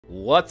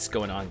What's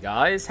going on,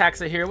 guys?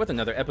 Haxa here with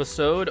another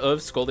episode of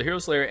Skul the Hero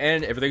Slayer,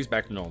 and everything's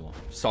back to normal.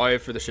 Sorry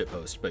for the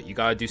shitpost, but you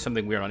gotta do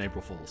something weird on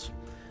April Fools.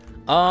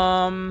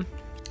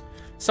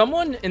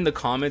 Someone in the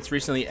comments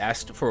recently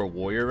asked for a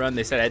warrior run.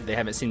 They said they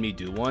haven't seen me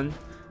do one,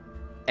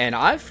 and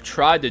I've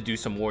tried to do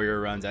some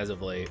warrior runs as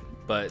of late,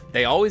 but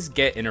they always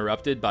get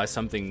interrupted by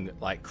something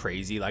like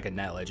crazy, like a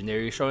Nat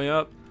Legendary showing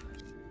up.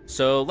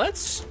 So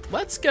let's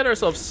get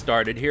ourselves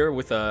started here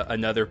with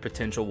another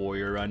potential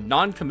warrior run.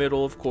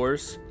 Non-committal, of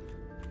course.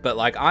 But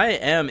like, I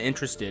am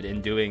interested in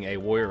doing a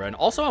warrior run.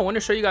 Also, I want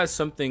to show you guys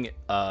something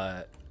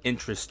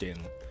interesting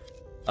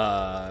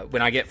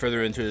when I get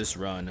further into this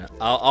run.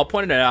 I'll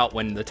point it out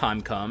when the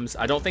time comes.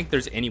 I don't think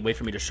there's any way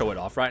for me to show it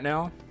off right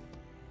now.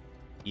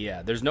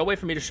 Yeah, there's no way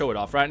for me to show it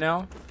off right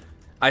now.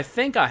 I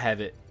think I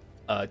have it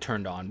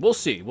turned on. We'll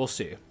see. We'll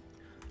see.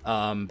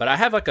 But I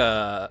have like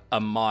a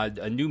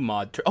new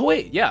mod. Oh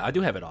wait, yeah, I do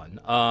have it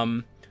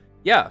on.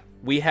 Yeah,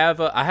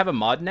 I have a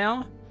mod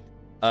now.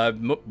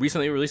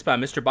 Recently released by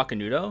Mr.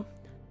 Bacanudo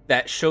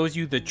that shows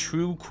you the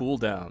true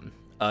cooldown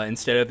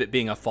instead of it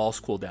being a false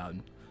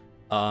cooldown.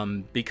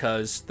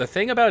 Because the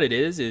thing about it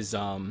is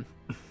the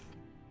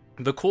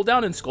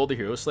cooldown in Skul the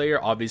Hero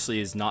Slayer obviously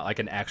is not like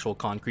an actual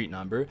concrete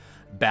number.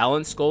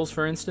 Balanced skulls,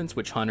 for instance,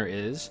 which Hunter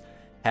is,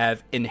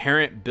 have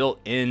inherent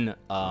built-in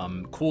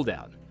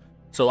cooldown.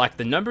 So like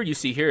the number you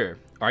see here,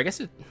 or I guess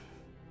it...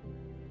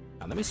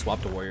 Now, let me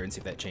swap to warrior and see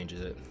if that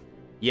changes it.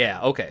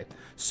 Yeah, okay.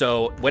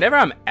 So whenever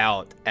I'm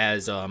out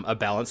as a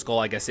balanced skull,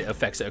 I guess it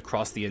affects it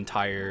across the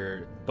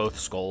entire, both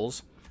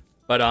skulls.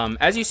 But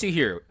as you see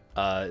here,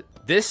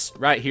 this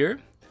right here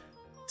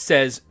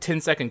says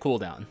 10-second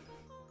cooldown.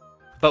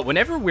 But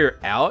whenever we're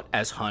out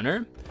as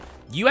Hunter,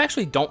 you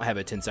actually don't have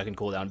a 10-second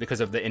cooldown because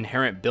of the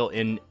inherent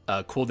built-in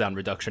cooldown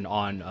reduction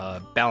on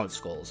balanced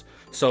skulls.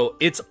 So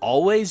it's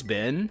always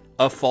been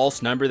a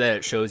false number that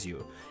it shows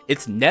you.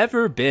 It's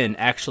never been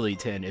actually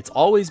 10. It's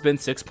always been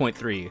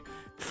 6.3.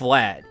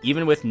 Flat,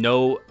 even with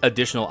no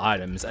additional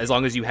items, as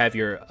long as you have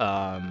your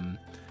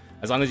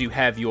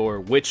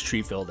witch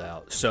tree filled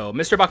out. So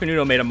Mr.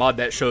 Bacanudo made a mod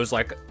that shows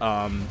like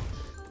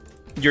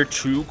your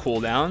true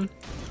cooldown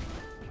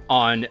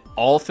on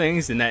all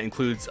things, and that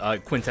includes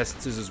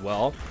quintessences as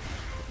well,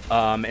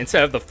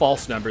 instead of the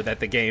false number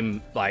that the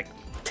game like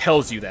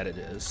tells you that it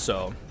is.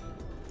 So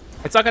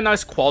it's like a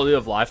nice quality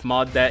of life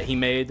mod that he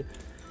made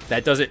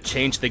that doesn't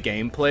change the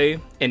gameplay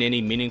in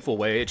any meaningful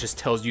way. It just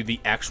tells you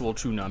the actual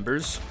true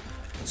numbers.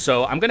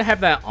 So I'm gonna have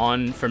that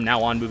on from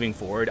now on moving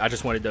forward. I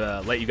just wanted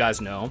to let you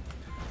guys know,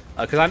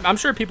 because I'm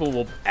sure people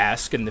will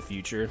ask in the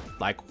future,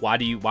 like, why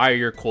are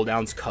your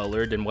cooldowns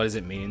colored and what does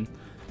it mean?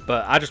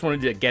 But I just wanted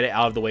to get it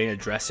out of the way and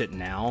address it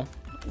now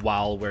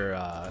while we're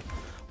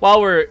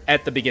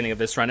at the beginning of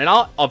this run. And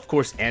I'll of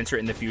course answer it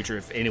in the future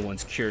if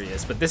anyone's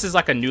curious. But this is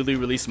like a newly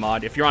released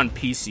mod. If you're on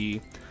PC,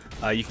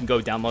 you can go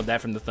download that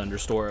from the Thunder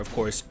Store. Of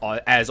course,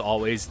 as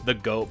always, the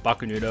GOAT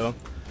Bacanudo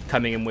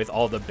coming in with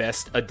all the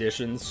best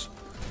additions.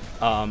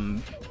 Yeah,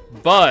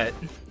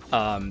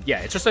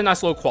 it's just a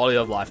nice little quality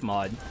of life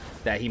mod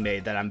that he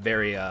made that I'm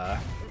very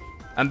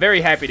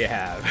happy to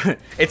have.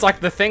 It's like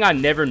the thing I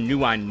never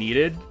knew I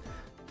needed.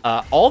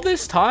 All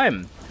this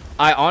time,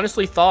 I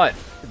honestly thought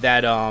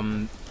that,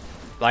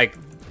 like,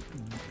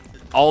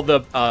 all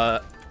the,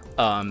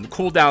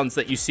 cooldowns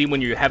that you see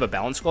when you have a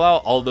balance skull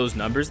out, all those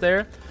numbers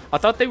there, I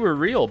thought they were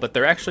real, but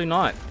they're actually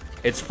not.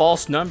 It's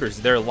false numbers.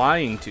 They're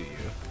lying to you.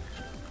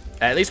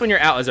 At least when you're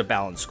out as a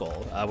balanced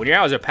skull. When you're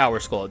out as a power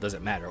skull, it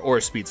doesn't matter, or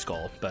a speed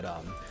skull. But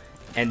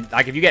and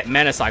like if you get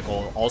mana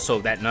cycle,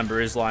 also that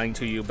number is lying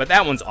to you. But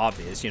that one's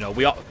obvious, you know.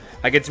 We all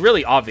like, it's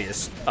really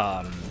obvious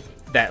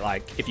that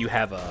like if you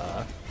have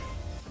a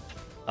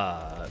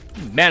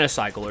mana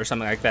cycle or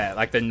something like that,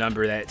 like the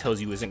number that it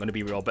tells you isn't going to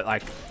be real. But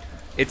like,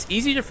 it's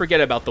easy to forget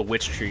about the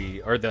witch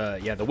tree, or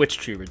the witch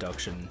tree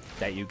reduction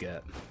that you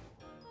get.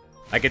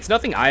 Like, it's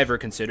nothing I ever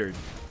considered.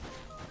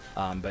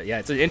 But yeah,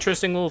 it's an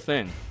interesting little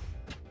thing.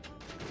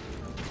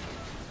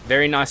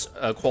 Very nice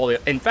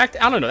quality. In fact,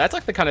 I don't know, that's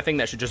like the kind of thing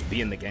that should just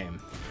be in the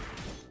game.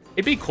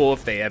 It'd be cool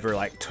if they ever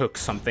like took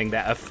something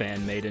that a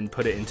fan made and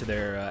put it into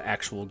their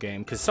actual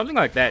game, because something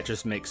like that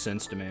just makes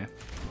sense to me.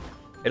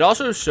 It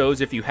also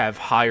shows if you have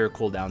higher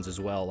cooldowns as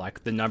well.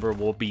 Like the number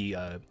will be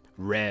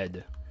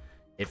red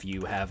if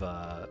you have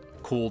a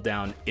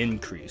cooldown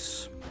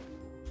increase.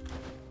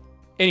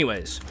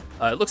 Anyways,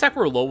 it looks like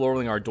we're low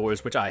rolling our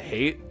doors, which I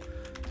hate,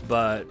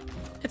 but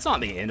it's not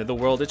the end of the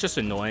world. It's just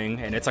annoying,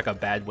 and it's like a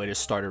bad way to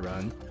start a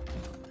run.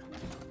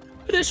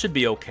 But it should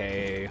be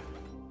okay.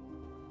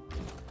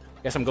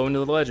 Guess I'm going to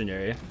the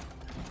legendary.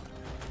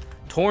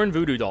 Torn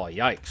voodoo doll,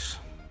 yikes.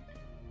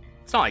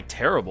 It's not like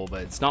terrible,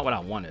 but it's not what I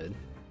wanted.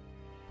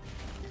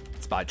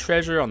 Let's buy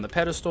treasure on the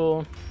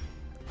pedestal.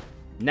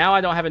 Now I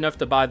don't have enough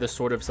to buy the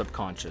Sword of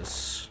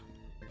Subconscious.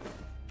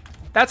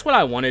 That's what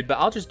I wanted, but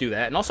I'll just do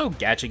that. And also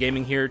gacha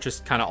gaming here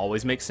just kind of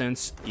always makes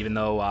sense, even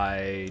though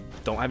I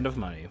don't have enough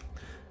money.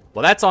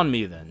 Well, that's on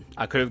me then.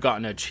 I could have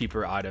gotten a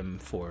cheaper item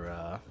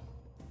for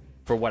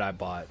what I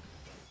bought.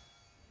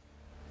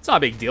 It's not a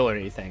big deal or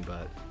anything,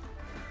 but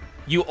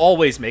you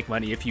always make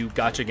money if you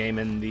gacha game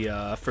in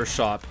the first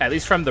shop, at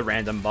least from the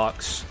random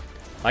box.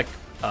 Like,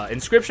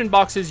 inscription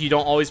boxes, you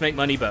don't always make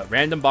money, but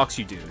random box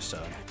you do,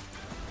 so.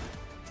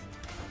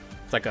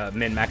 It's like a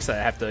min-max that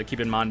I have to keep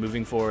in mind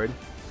moving forward.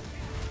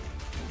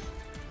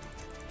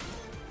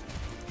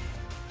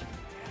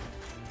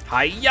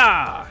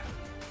 Hiya!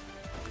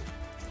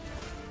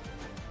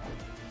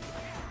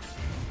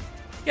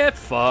 Get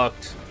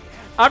fucked.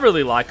 I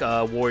really like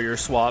a warrior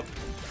swap.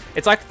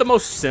 It's like the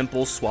most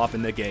simple swap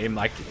in the game.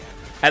 Like,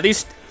 at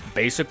least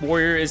basic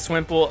warrior is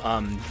simple.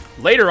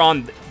 Later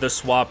on, the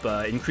swap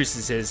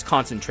increases his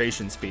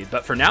concentration speed,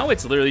 but for now,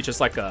 it's literally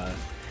just like an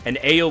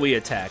AoE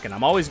attack, and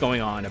I'm always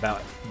going on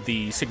about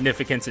the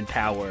significance and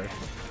power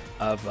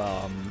of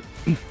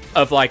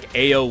like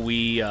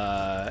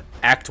AoE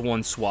Act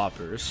 1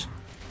 swappers.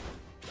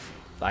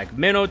 Like,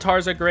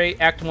 Minotaur's a great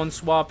Act 1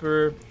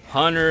 swapper.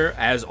 Hunter,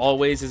 as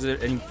always, is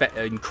an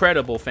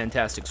incredible,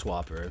 fantastic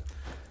swapper.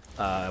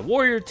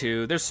 Warrior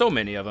 2, there's so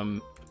many of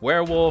them.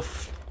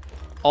 Werewolf,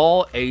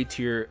 all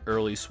A-tier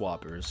early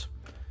swappers.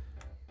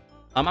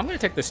 I'm going to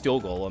take the Steel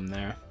Golem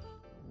there.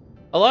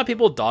 A lot of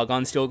people dog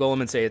on Steel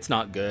Golem and say it's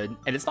not good.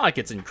 And it's not like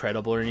it's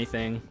incredible or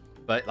anything.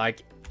 But,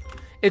 like,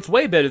 it's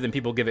way better than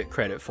people give it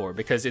credit for.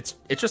 Because it's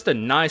just a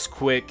nice,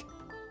 quick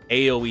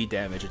AoE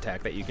damage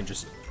attack that you can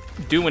just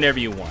do whenever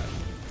you want.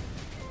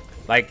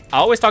 Like, I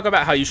always talk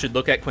about how you should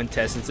look at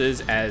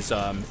quintessences as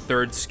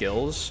third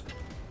skills,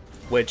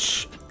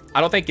 which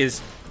I don't think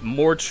is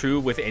more true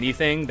with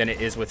anything than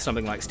it is with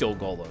something like Steel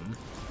Golem.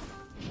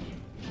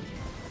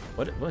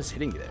 What was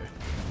hitting you there?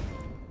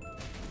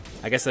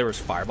 I guess there was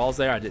fireballs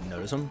there. I didn't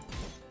notice them.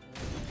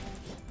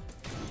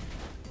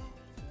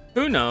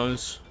 Who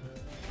knows?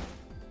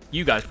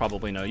 You guys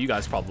probably know. You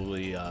guys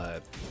probably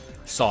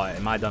saw it,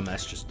 and my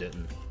dumbass just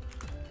didn't.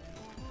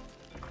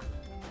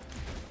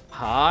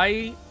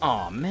 Hi.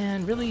 Aw,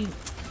 man, really?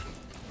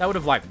 That would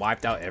have, like,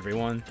 wiped out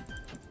everyone.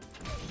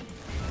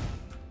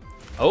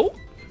 Oh.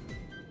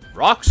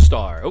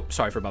 Rockstar. Oh,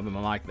 sorry for bumping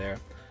my mic there.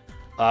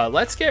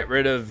 Let's get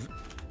rid of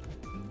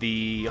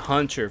the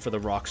Hunter for the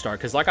Rockstar,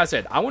 because, like I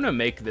said, I want to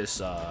make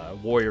this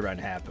Warrior run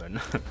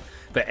happen.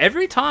 But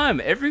every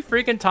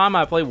freaking time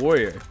I play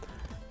Warrior,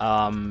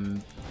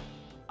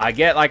 I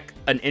get, like,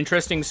 an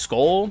interesting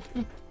skull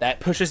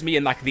that pushes me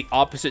in, like, the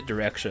opposite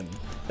direction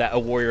that a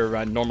Warrior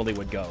run normally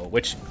would go,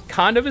 which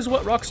kind of is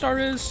what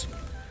Rockstar is.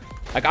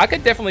 Like, I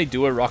could definitely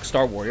do a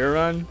Rockstar Warrior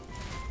run.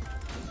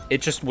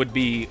 It just would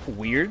be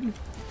weird,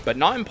 but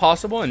not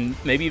impossible, and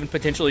maybe even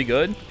potentially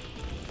good.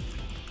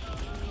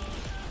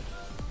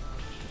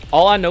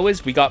 All I know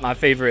is we got my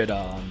favorite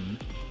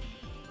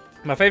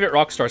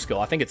Rockstar skill.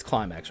 I think it's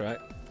Climax, right?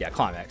 Yeah,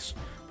 Climax.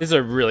 This is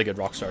a really good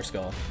Rockstar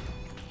skill.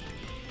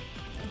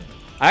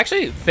 I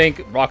actually think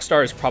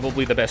Rockstar is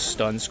probably the best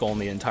stun skull in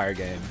the entire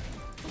game.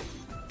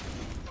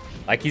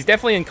 Like, he's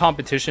definitely in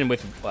competition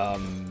with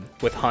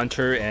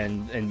Hunter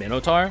and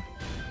Minotaur,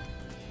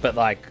 but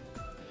like,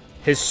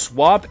 his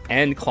swap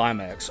and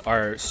Climax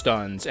are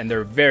stuns, and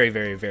they're very,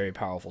 very, very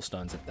powerful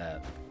stuns at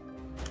that.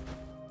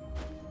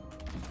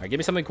 Alright, give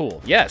me something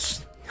cool.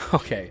 Yes!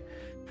 Okay.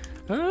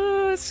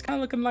 It's kind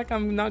of looking like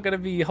I'm not gonna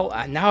be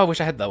now I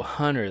wish I had the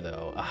Hunter,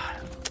 though.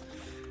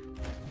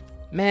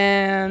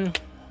 Man.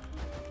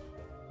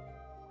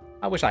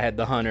 I wish I had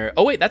the Hunter.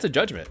 Oh, wait, that's a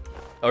Judgment.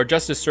 Or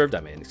Justice Served,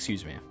 I mean.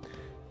 Excuse me.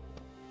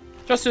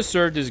 Justice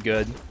Served is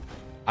good.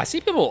 I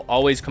see people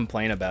always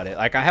complain about it.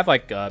 Like, I have,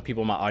 like,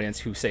 people in my audience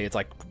who say it's,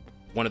 like,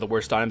 one of the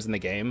worst items in the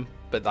game.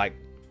 But, like,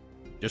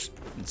 just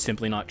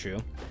simply not true.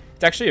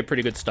 It's actually a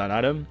pretty good stun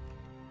item.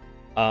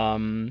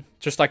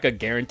 Just, like, a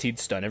guaranteed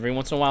stun every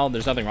once in a while.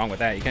 There's nothing wrong with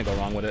that. You can't go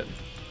wrong with it.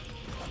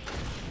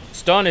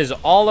 Stun is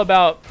all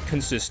about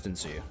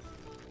consistency.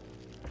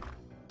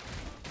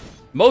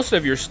 Most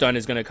of your stun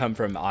is going to come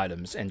from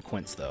items and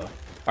quints, though.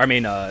 I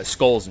mean,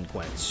 skulls and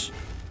quints.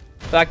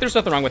 But, like, there's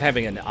nothing wrong with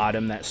having an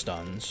item that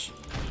stuns.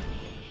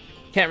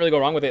 Can't really go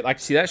wrong with it. Like,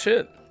 see that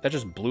shit? That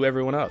just blew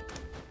everyone up.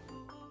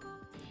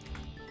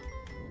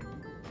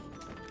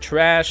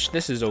 Trash.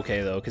 This is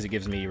okay, though, because it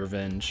gives me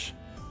revenge.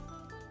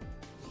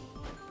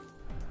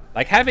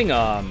 Like, having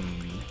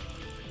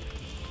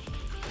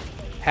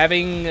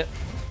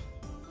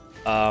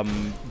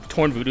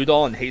Torn Voodoo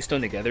Doll and Hate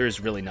Stone together is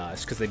really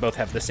nice, because they both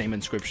have the same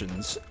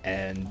inscriptions,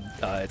 and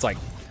it's like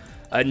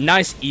a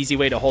nice, easy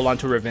way to hold on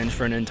to revenge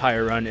for an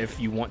entire run if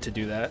you want to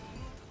do that.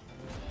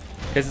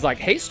 Because it's like,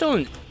 Hate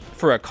Stone,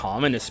 for a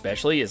common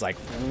especially, is like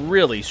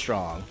really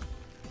strong.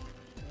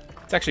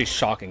 It's actually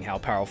shocking how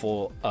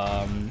powerful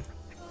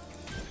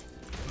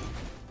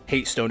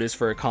Hate Stone is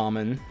for a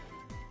common.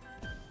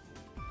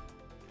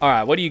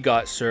 Alright, what do you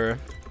got, sir?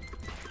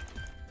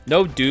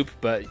 No dupe,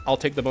 but I'll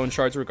take the bone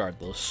shards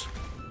regardless.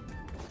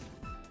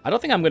 I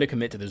don't think I'm going to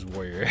commit to this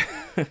warrior.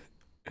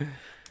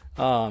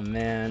 Oh,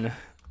 man.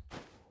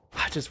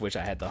 I just wish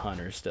I had the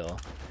Hunter still.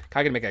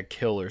 I could make a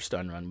killer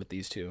stun run with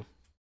these two.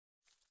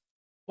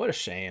 What a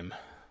shame.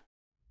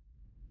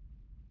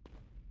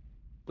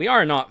 We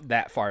are not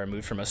that far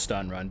removed from a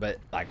stun run, but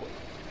like,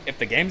 if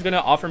the game's going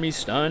to offer me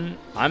stun,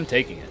 I'm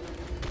taking it.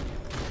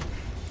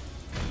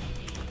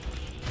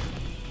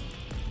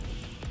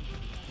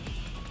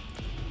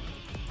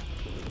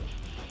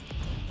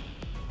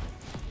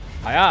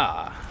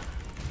 Hiya!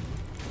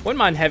 Wouldn't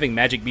mind having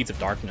magic beads of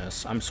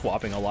darkness. I'm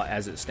swapping a lot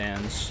as it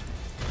stands.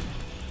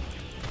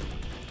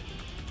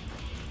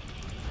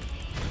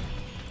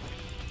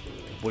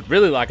 Would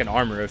really like an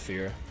armor of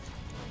fear.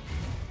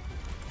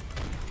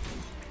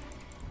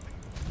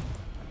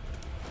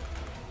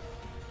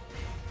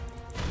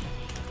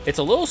 It's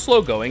a little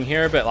slow going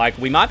here, but like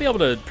we might be able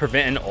to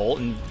prevent an ult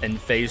in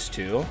phase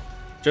 2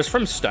 just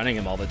from stunning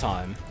him all the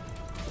time.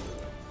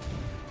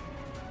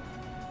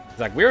 It's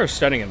like we are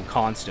stunning him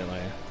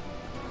constantly.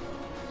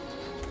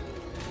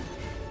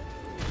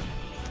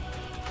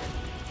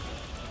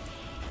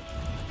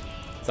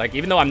 It's like,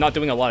 even though I'm not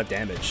doing a lot of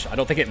damage, I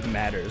don't think it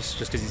matters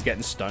just because he's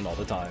getting stunned all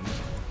the time.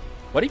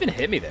 What even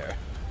hit me there?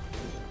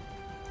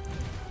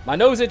 My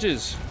nose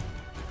itches.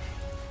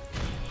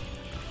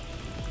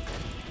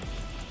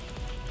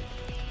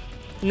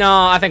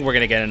 No, I think we're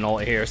going to get an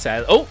ult here,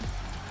 sad. Oh!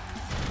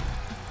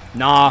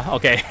 Nah,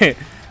 okay.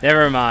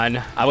 Never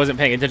mind. I wasn't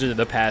paying attention to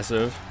the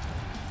passive.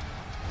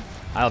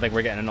 I don't think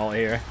we're getting an ult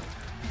here.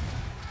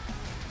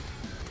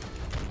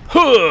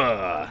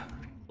 Huh!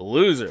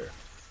 Loser.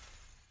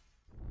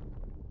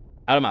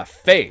 Out of my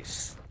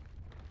face.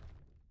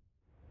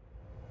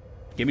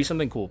 Give me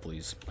something cool,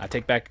 please. I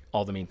take back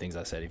all the mean things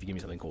I said if you give me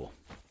something cool.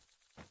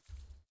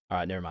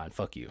 Alright, never mind.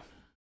 Fuck you.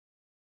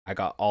 I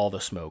got all the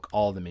smoke,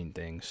 all the mean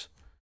things.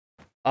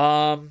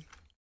 World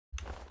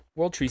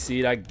Tree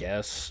Seed, I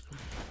guess.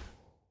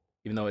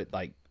 Even though it,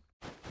 like,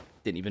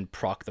 didn't even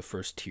proc the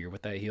first tier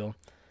with that heal.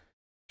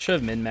 Should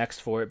have min-maxed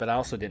for it, but I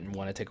also didn't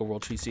want to take a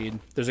World Tree Seed.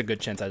 There's a good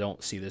chance I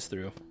don't see this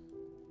through.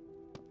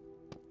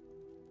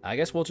 I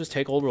guess we'll just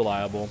take Old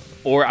Reliable.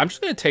 Or I'm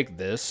just going to take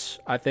this,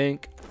 I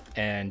think,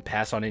 and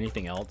pass on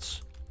anything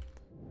else.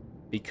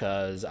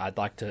 Because I'd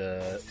like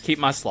to keep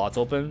my slots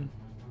open.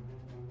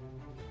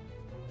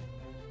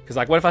 Because,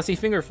 like, what if I see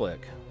Finger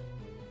Flick?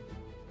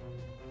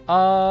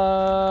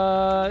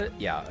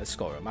 Yeah, it's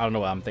Skull Room. I don't know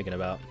what I'm thinking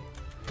about.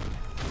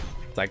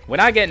 It's like, when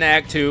I get in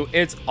Act 2,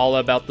 it's all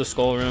about the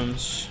Skull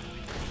Rooms.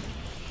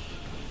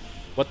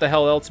 What the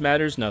hell else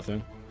matters?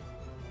 Nothing.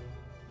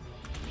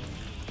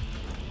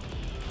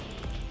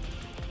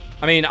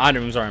 I mean,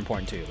 items are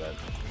important too, but...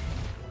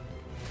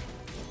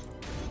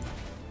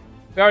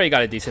 we already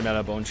got a decent amount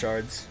of bone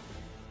shards.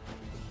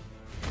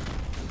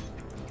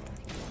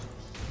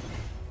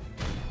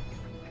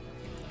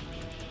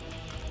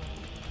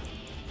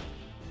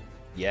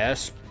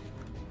 Yes.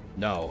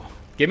 No.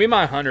 Give me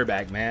my hunter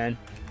back, man.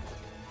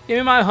 Give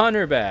me my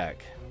hunter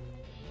back.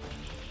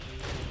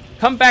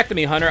 Come back to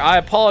me, Hunter. I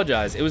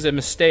apologize. It was a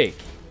mistake.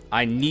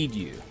 I need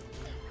you.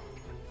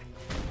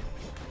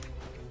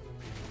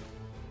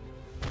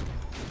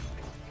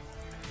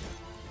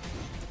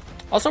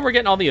 Also, we're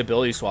getting all the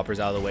ability swappers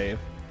out of the way,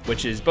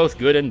 which is both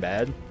good and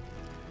bad.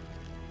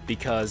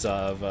 Because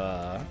of,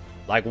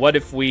 like, what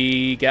if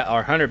we get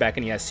our hunter back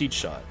and he has Siege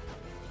Shot?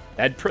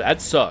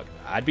 That'd suck.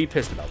 I'd be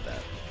pissed about that.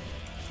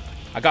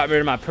 I got rid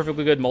of my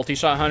perfectly good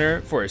multi-shot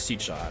hunter for a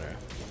Siege Shot hunter.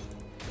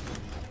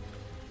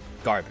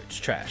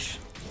 Garbage. Trash.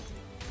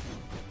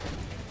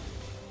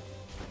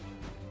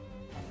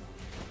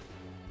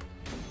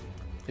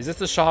 Is this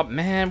the shop?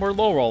 Man, we're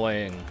low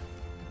rolling.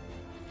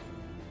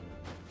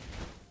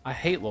 I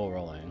hate low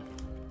rolling.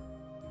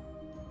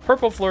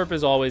 Purple Flurp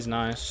is always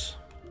nice.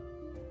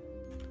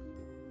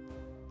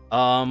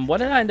 What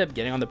did I end up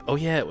getting on the... oh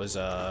yeah, it was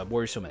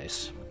Warrior Steel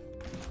Mace.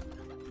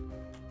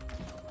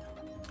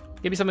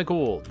 Give me something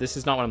cool. This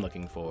is not what I'm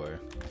looking for.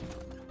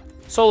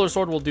 Solar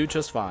Sword will do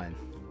just fine.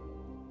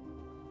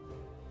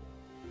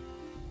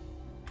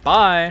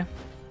 Bye.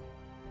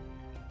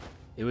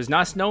 It was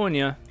nice knowing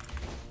you.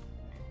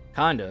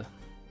 Kinda.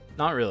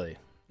 Not really.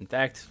 In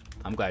fact,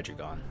 I'm glad you're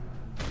gone.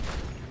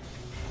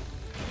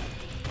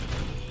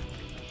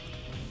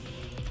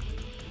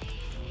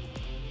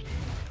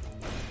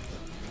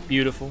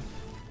 Beautiful.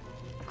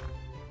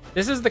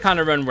 This is the kind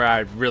of run where I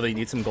really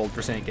need some gold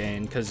percent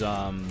gain, because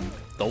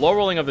the low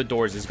rolling of the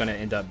doors is going to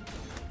end up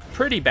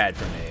pretty bad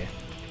for me.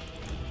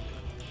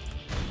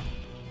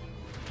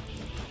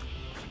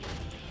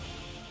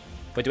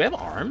 Wait, do we have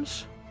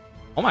arms?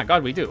 Oh my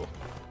god, we do.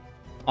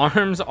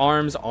 Arms,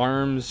 arms,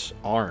 arms,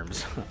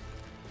 arms.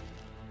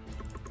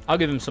 I'll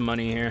give him some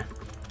money here.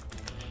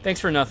 Thanks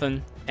for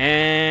nothing.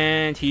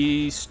 And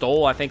he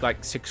stole, I think,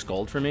 like 6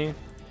 gold from me.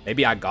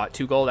 Maybe I got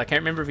 2 gold. I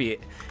can't remember if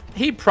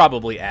he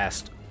probably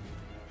asked.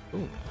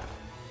 Ooh.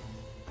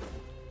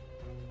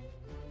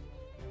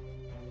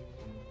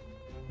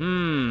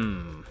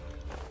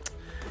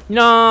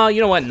 No,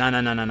 you know what?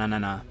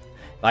 No.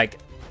 Like,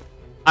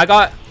 I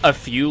got a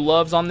few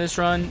loves on this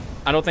run.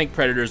 I don't think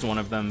Predator's one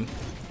of them.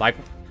 Like,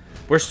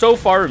 we're so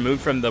far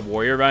removed from the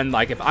Warrior run.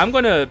 Like, if I'm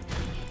going to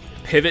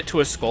pivot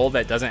to a Skull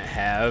that doesn't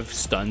have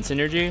stun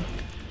synergy,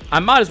 I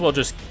might as well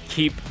just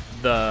keep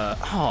the...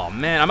 oh,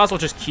 man. I might as well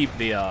just keep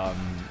the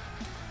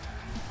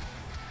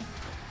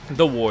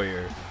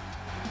Warrior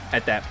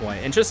at that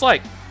point. And just,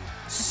 like,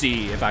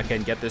 see if I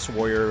can get this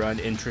Warrior run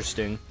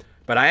interesting.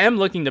 But I am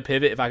looking to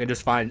pivot if I can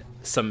just find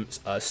some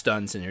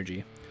stun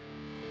synergy.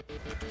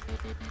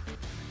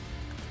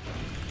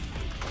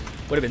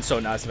 Would have been so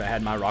nice if I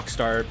had my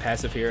Rockstar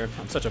passive here.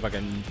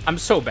 I'm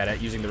so bad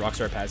at using the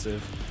Rockstar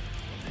passive.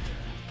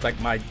 It's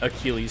like my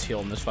Achilles heel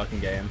in this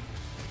fucking game.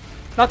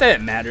 Not that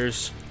it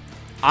matters.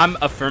 I'm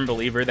a firm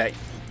believer that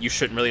you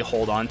shouldn't really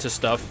hold on to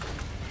stuff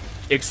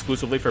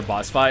exclusively for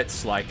boss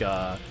fights. Like,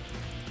 I'm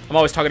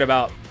always talking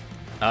about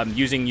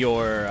using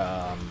your...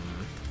 yeah,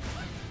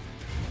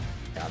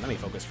 let me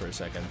focus for a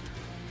second.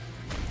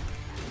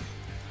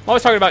 I'm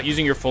always talking about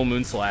using your Full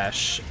Moon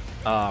Slash.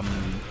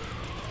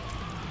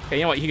 Okay,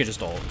 you know what? He can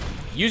just ult.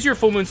 Use your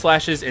Full Moon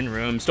Slashes in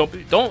rooms.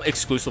 Don't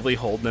exclusively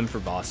hold them for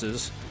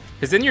bosses,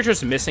 because then you're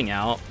just missing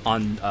out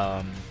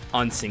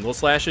on single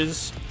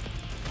slashes,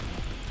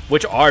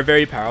 which are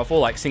very powerful.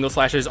 Like, single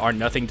slashes are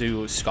nothing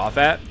to scoff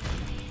at.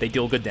 They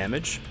deal good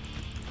damage.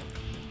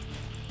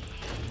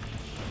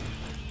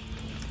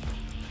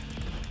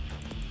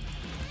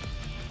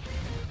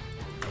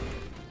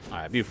 All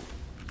right, beautiful.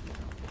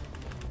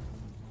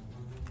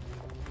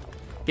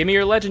 Give me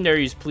your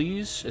legendaries,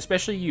 please.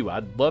 Especially you.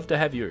 I'd love to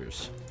have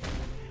yours.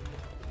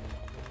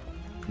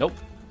 Nope.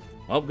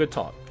 Well, good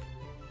talk.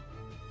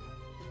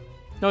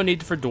 No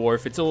need for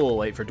dwarf. It's a little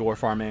late for dwarf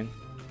farming.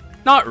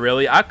 Not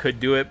really. I could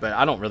do it, but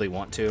I don't really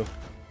want to.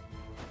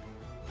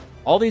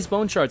 All these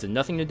bone shards have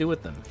nothing to do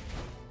with them.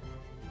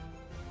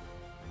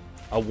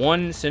 A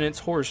one-sentence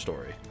horror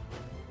story.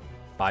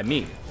 By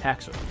me,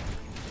 Haxa.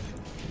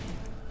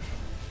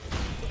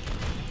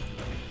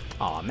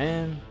 Aw,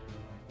 man.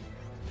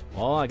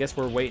 Well, I guess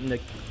we're waiting to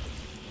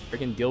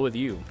freaking deal with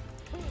you.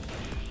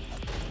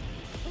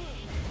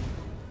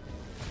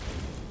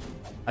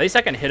 At least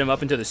I can hit him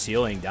up into the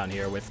ceiling down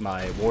here with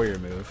my warrior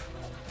move.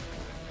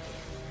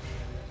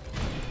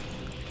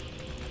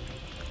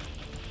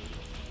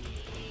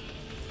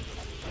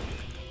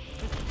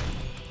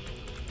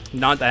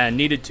 Not that I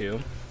needed to.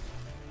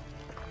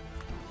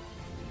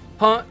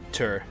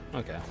 Hunter.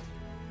 Okay.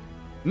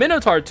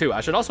 Minotaur too.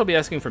 I should also be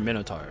asking for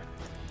Minotaur.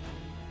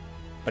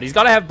 But he's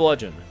got to have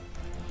bludgeon.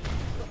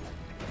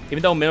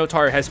 Even though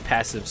Minotaur has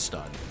passive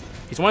stun.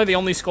 He's one of the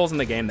only skulls in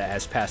the game that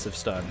has passive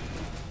stun.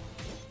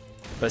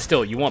 But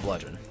still, you want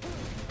bludgeon.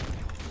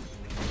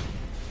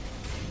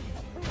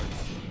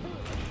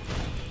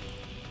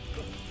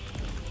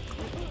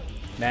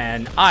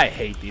 Man, I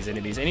hate these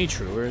enemies. Any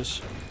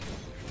truers?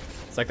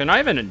 It's like they're not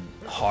even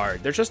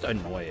hard. They're just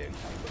annoying.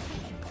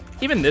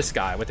 Even this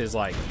guy with his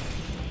like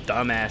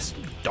dumbass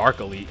dark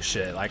elite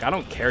shit. Like, I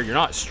don't care. You're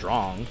not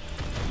strong.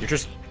 You're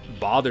just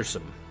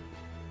bothersome.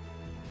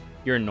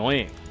 You're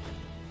annoying.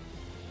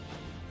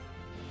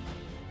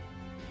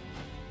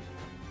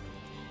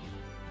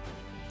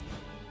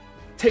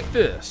 Take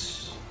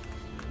this.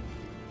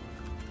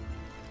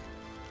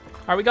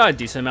 Alright, we got a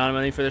decent amount of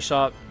money for the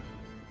shop.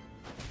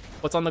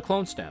 What's on the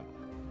clone stamp?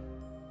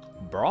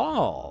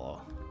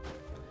 Brawl.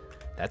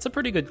 That's a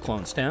pretty good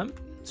clone stamp.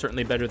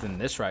 Certainly better than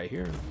this right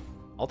here.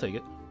 I'll take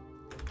it.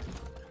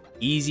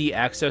 Easy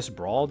access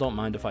Brawl. Don't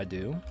mind if I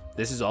do.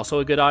 This is also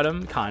a good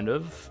item, kind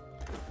of.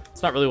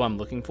 It's not really what I'm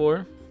looking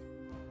for.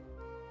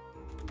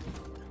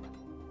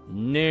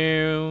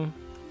 No.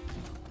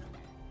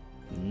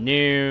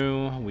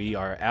 No, we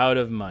are out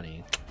of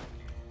money.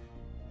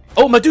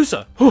 Oh,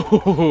 Medusa!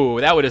 Ooh,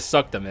 that would have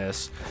sucked to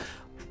miss.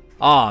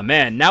 Aw,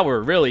 man, now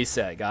we're really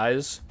set,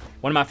 guys.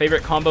 One of my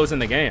favorite combos in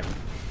the game.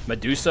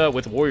 Medusa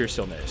with Warrior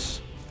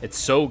Stillness. It's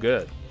so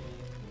good.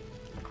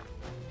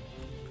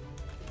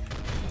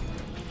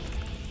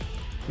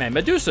 Man,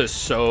 Medusa is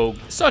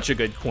such a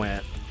good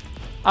quint.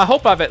 I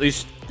hope I've at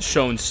least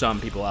shown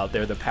some people out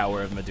there the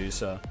power of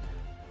Medusa.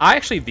 I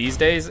actually, these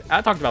days,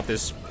 I talked about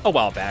this a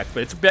while back,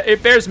 but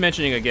it bears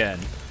mentioning again.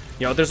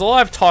 You know, there's a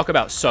lot of talk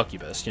about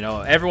Succubus. You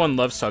know, everyone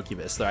loves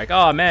Succubus. They're like,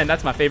 oh man,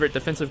 that's my favorite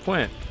defensive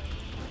quint.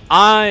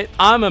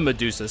 I'm a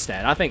Medusa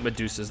stan. I think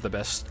Medusa's the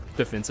best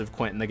defensive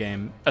quint in the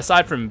game.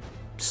 Aside from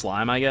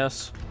Slime, I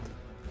guess.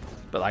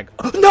 But like,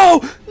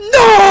 no!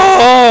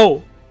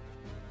 No!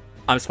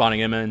 I'm spawning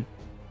him in.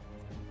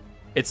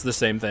 It's the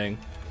same thing.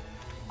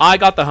 I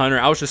got the Hunter.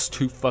 I was just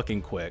too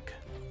fucking quick.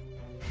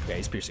 Okay,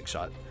 he's piercing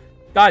shot.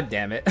 God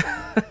damn it.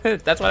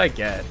 That's what I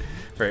get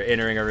for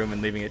entering a room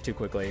and leaving it too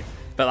quickly.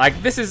 But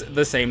like, this is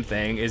the same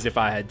thing as if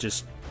I had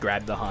just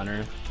grabbed the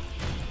Hunter.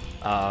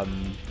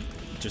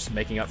 Just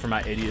making up for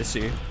my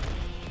idiocy.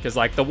 Because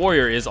like, the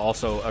Warrior is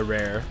also a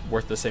rare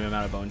worth the same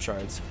amount of bone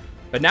shards.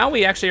 But now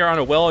we actually are on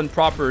a well and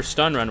proper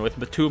stun run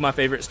with two of my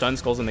favorite stun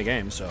skulls in the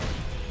game, so.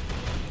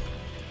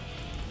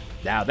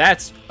 Now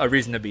that's a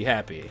reason to be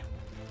happy.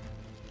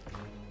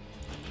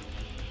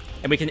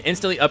 And we can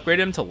instantly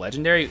upgrade him to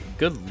legendary.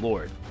 Good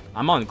lord.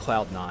 I'm on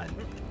cloud 9.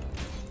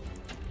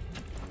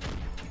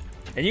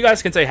 And you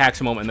guys can say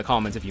Haxa moment in the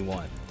comments if you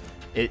want.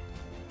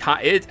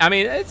 I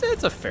mean,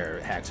 it's a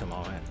fair Haxa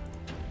moment.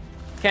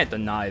 Can't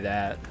deny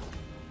that.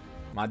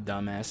 My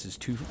dumbass is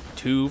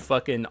too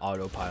fucking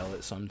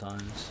autopilot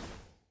sometimes.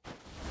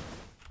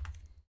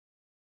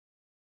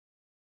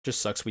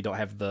 Just sucks we don't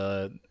have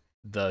the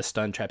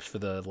stun traps for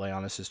the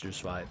Leona sisters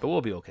fight, but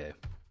we'll be okay.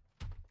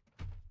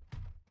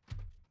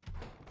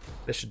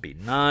 This should be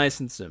nice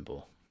and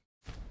simple.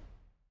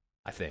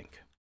 I think.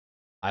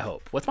 I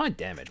hope. What's my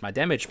damage? My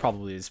damage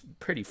probably is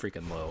pretty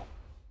freaking low.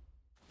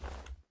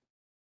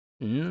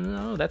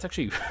 No, that's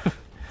actually...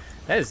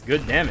 that is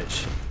good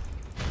damage.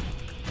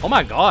 Oh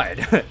my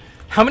god.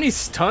 How many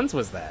stuns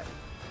was that?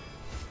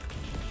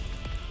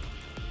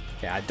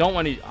 Yeah, I don't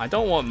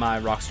want my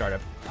Rockstar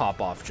to pop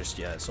off just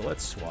yet, so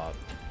let's swap.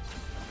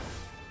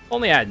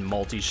 Only had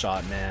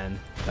multi-shot, man.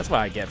 That's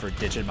what I get for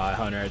ditching my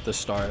Hunter at the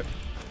start.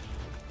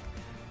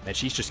 Man,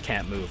 she just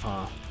can't move,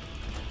 huh?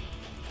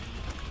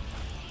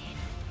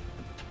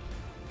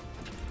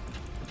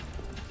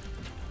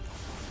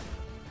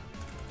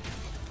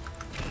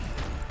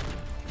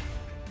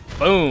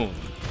 Boom!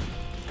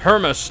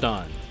 Perma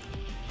stun.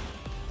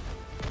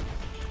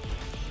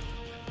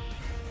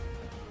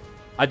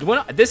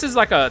 This is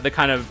like the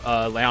kind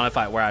of Leona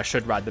fight where I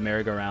should ride the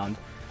merry-go-round.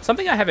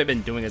 Something I haven't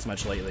been doing as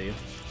much lately.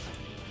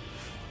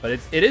 But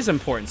it is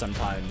important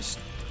sometimes.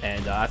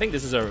 And I think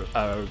this is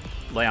a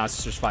Leona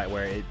Sisters fight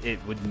where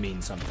it would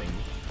mean something.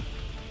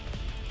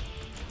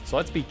 So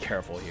let's be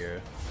careful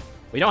here.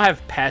 We don't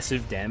have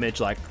passive damage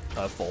like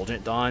a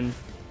Fulgent Dawn.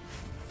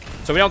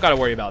 So we don't got to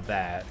worry about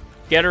that.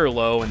 Get her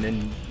low and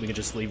then we can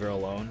just leave her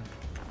alone.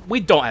 We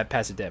don't have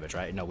passive damage,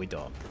 right? No, we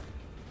don't.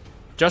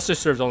 Justice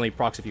serves only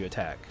procs if you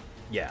attack.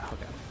 Yeah,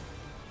 okay.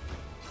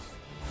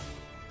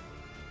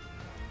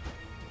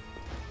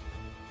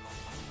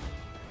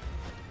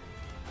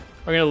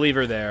 We're gonna leave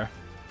her there.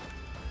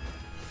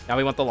 Now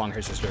we want the long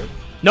hair sister.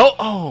 No!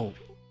 Oh!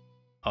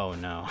 Oh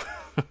no.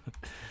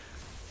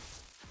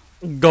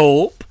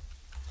 Gulp!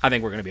 I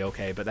think we're gonna be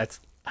okay, but that's...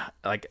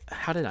 Like,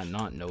 how did I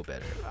not know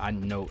better? I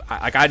know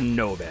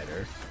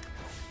better.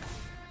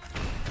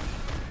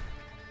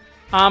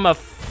 I'm a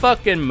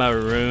fucking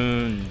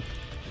maroon.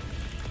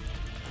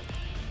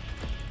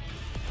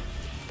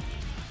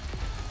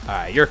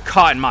 Alright, you're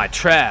caught in my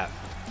trap.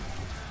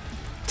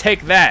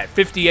 Take that,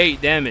 58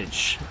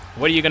 damage.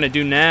 What are you gonna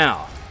do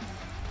now?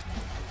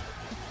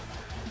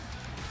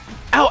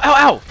 Ow, ow,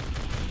 ow!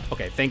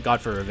 Okay, thank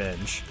God for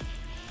revenge.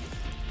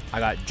 I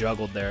got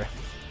juggled there.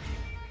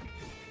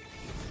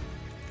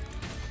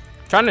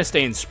 Trying to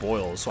stay in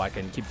spoils so I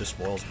can keep the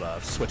spoils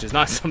buffs, which is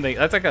not something...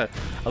 That's like a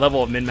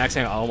level of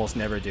min-maxing I almost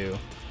never do.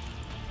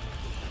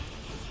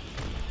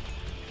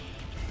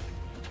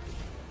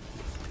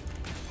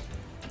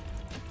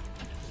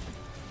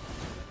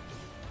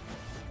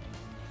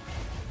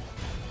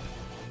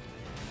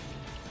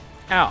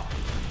 Ow.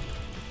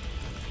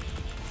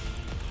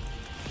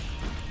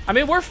 I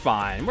mean, we're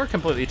fine. We're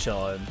completely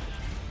chilling.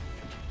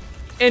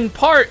 In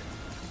part,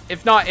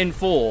 if not in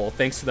full,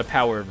 thanks to the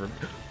power of...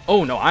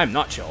 Oh, no, I'm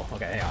not chill.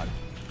 Okay, hang on.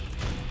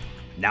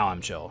 Now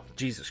I'm chill.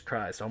 Jesus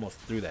Christ, I almost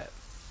threw that.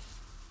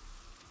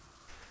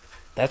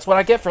 That's what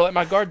I get for letting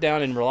my guard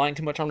down and relying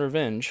too much on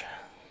revenge.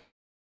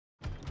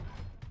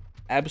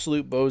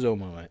 Absolute bozo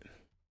moment.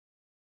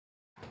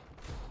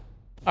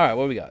 Alright,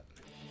 what do we got?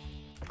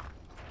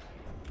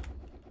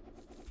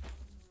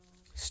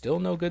 Still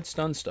no good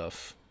stun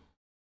stuff.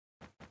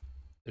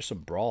 There's some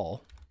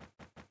brawl.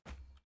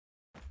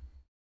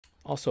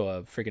 Also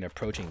a freaking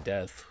approaching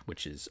death,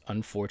 which is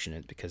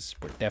unfortunate because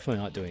we're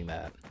definitely not doing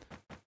that.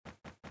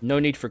 No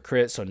need for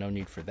crit, so no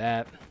need for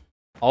that.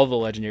 All the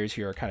legendaries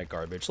here are kind of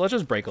garbage. So let's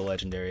just break a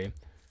legendary.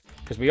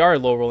 Because we are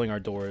low rolling our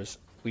doors.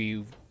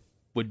 We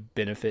would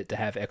benefit to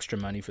have extra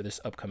money for this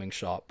upcoming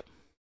shop.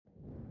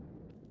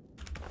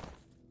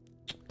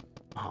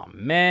 Oh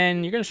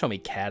man, you're gonna show me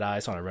cat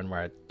eyes on a run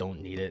where I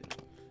don't need it.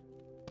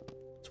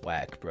 It's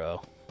whack,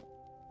 bro.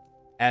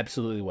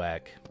 Absolutely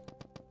whack.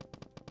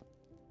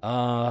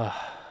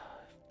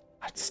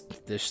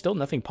 There's still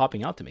nothing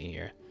popping out to me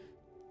here.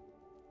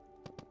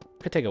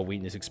 Could take a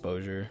weakness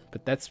exposure,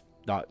 but that's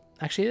not...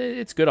 Actually,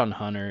 it's good on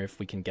Hunter if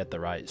we can get the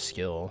right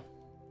skill.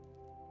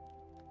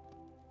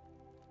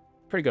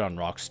 Pretty good on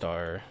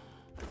Rockstar.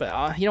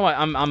 But you know what?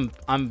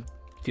 I'm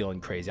feeling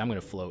crazy. I'm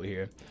gonna float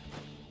here.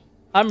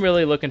 I'm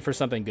really looking for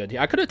something good here.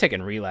 I could have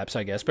taken Relapse,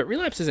 I guess, but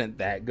Relapse isn't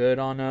that good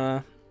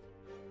on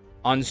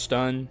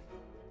Stun.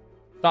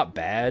 Not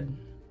bad.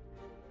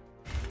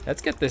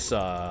 Let's get this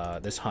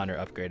this Hunter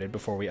upgraded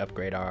before we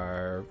upgrade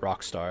our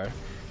Rockstar.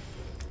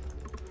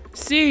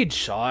 Siege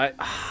shot.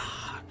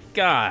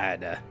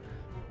 God.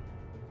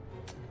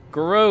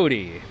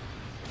 Grody.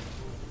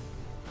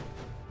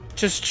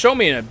 Just show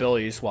me an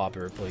ability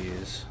swapper,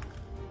 please.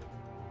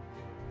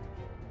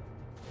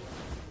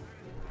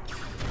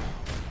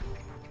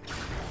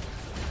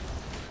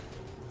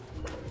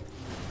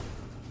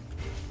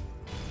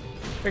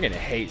 They're gonna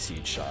hate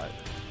Siege shot.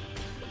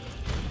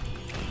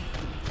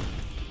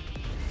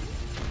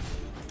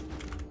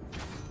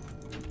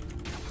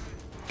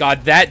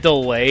 God, that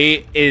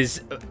delay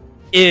is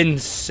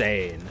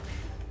insane.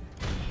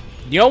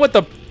 You know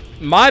what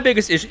my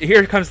biggest issue...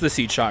 Here comes the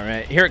Siege shot,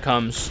 right? Here it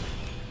comes.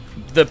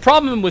 The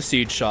problem with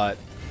Siege shot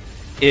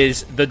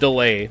is the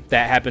delay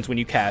that happens when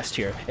you cast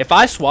here. If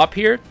I swap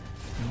here,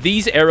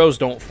 these arrows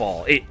don't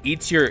fall. It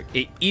eats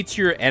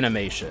your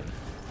animation.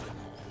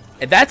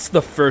 And that's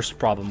the first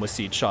problem with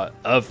Siege shot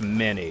of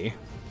many.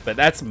 But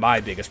that's my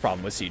biggest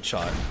problem with Siege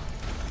shot.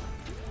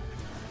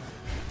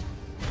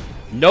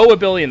 No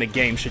ability in the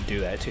game should do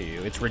that to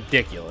you. It's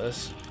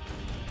ridiculous.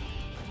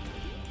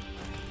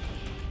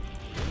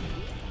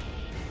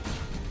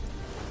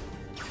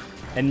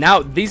 And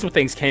now these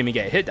things can't even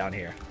get hit down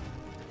here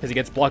because he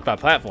gets blocked by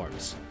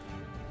platforms.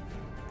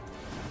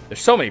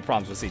 There's so many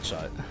problems with Seed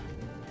Shot.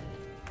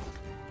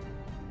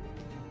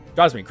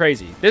 Drives me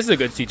crazy. This is a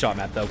good Seed Shot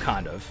map though,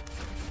 kind of.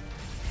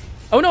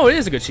 Oh no, it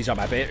is a good Seed Shot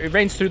map. It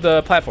rains through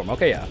the platform.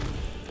 Okay, yeah.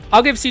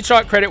 I'll give Seed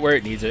Shot credit where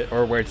it needs it,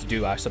 or where it's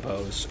due, I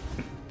suppose.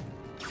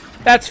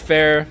 That's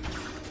fair.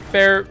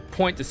 Fair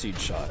point to Seed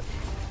Shot.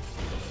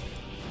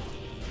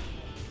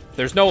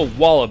 There's no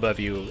wall above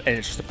you, and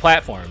it's just a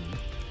platform.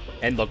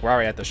 And look, we're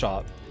already at the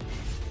shop.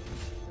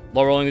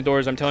 Low rolling the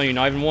doors, I'm telling you,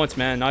 not even once,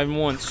 man. Not even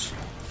once.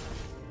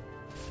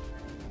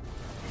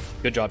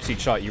 Good job,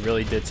 Seed Shot. You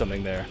really did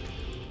something there.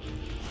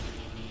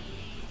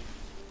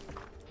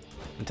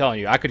 I'm telling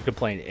you, I could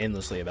complain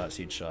endlessly about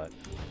Seed Shot.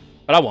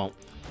 But I won't.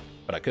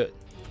 But I could.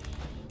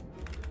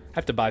 I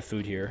have to buy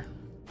food here.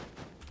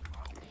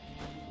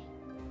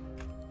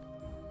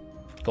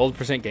 Gold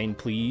percent gain,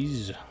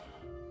 please.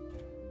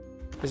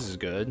 This is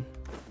good.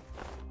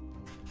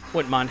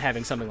 Wouldn't mind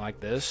having something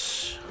like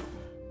this.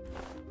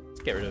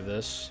 Let's get rid of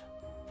this.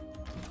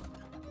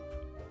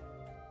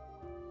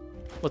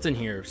 What's in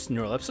here?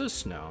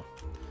 Neurolepsis? No.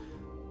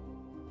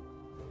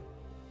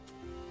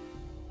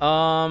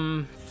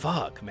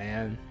 Fuck,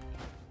 man.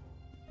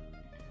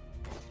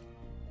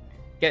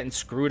 Getting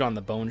screwed on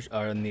the bone,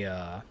 or in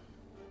the,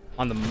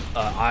 on the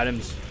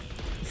items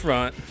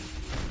front.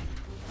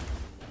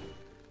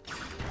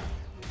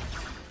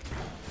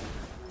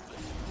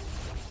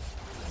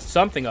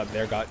 Something up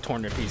there got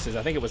torn to pieces.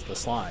 I think it was the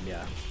slime,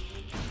 yeah.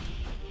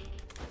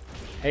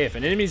 Hey, if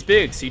an enemy's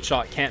big, Seed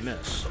Shot can't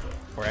miss.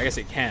 Or I guess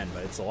it can,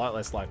 but it's a lot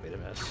less likely to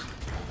miss.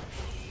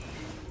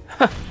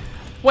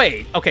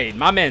 Wait, okay,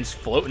 my man's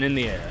floating in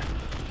the air.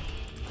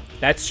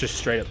 That's just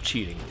straight up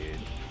cheating, dude.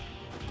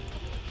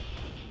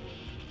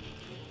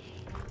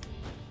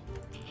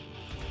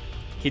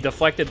 He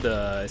deflected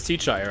the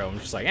Seed Shot arrow and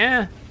was just like,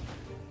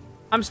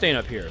 I'm staying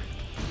up here.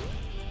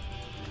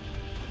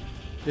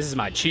 This is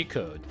my cheat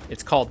code.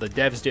 It's called the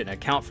devs didn't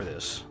account for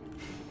this.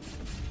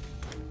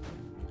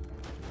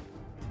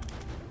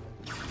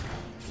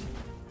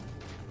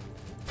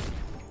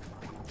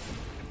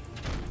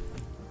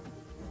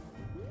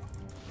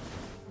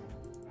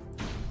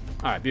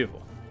 Alright,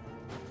 beautiful.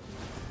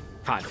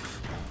 Kind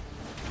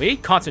of. We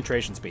need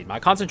concentration speed. My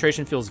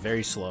concentration feels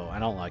very slow. I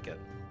don't like it.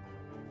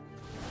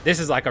 This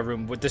is like a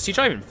room. Does Seed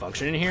Shot even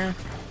function in here?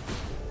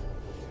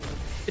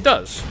 It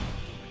does.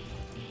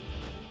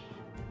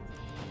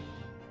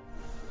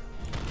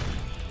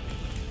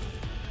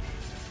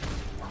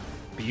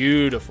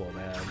 Beautiful,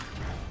 man.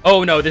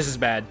 Oh no, this is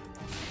bad.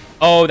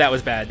 Oh, that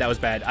was bad. That was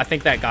bad. I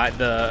think that guy,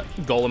 the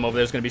golem over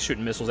there, is going to be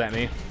shooting missiles at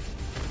me.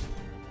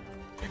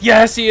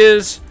 Yes, he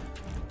is.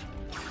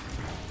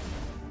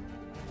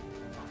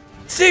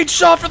 Seed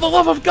Shot, for the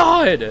love of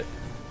God.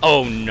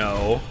 Oh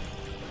no.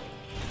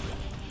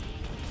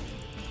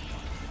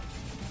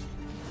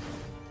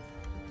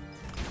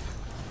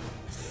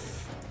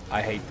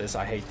 I hate this.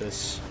 I hate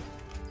this.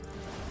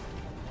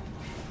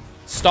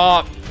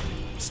 Stop.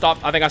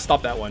 Stop. I think I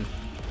stopped that one.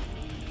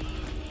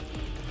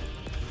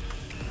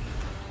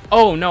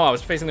 Oh no, I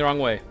was facing the wrong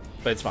way,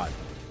 but it's fine.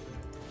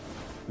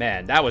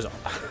 Man, that was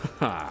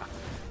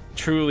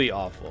truly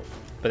awful.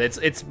 But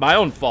it's my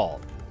own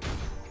fault.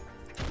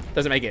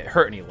 Doesn't make it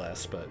hurt any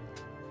less, but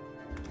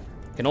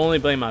can only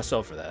blame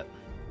myself for that.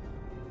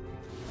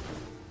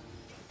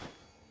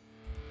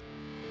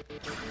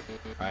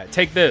 Alright,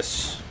 take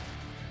this.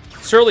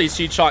 Surely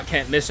Seed Shot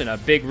can't miss in a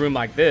big room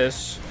like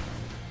this.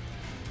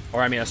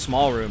 Or I mean a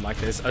small room like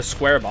this. A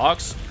square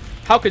box?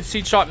 How could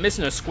Seed Shot miss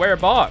in a square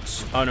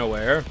box?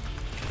 Unaware.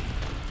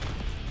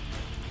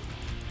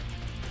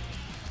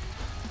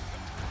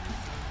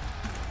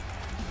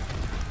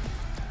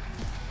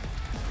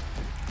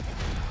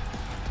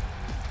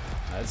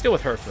 Let's deal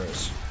with her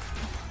first.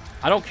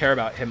 I don't care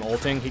about him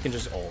ulting. He can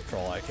just ult for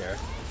all I care.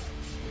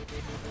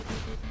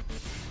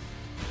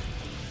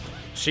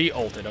 She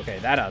ulted. Okay,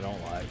 that I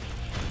don't like.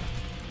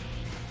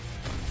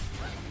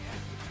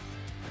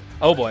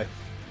 Oh boy.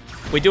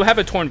 We do have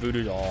a torn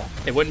voodoo doll.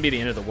 It wouldn't be the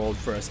end of the world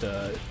for us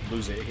to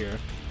lose it here.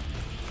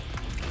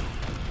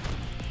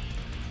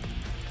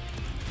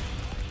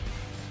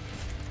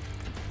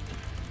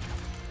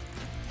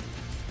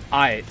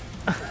 I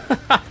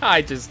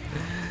just...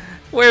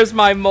 Where's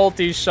my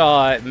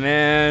multi-shot,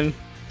 man?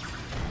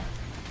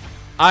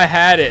 I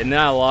had it and then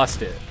I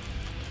lost it.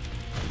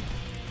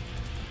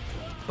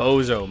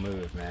 Bozo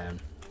move, man.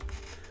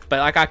 But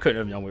like I couldn't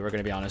have known we were going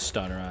to be on a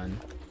stun run.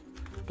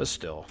 But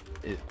still,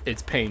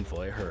 it's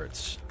painful. It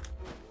hurts.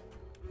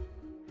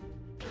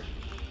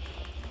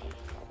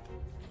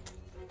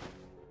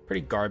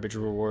 Pretty garbage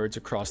rewards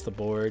across the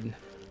board.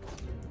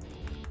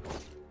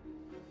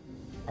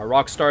 Our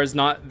Rockstar is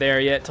not there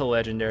yet to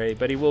Legendary,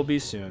 but he will be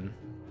soon.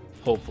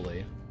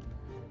 Hopefully.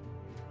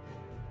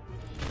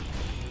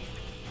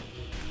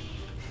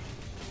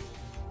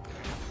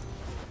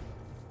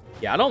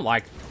 Yeah, I don't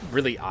like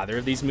really either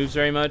of these moves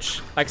very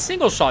much. Like,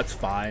 single shot's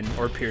fine,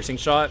 or piercing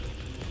shot.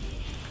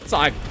 It's not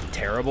like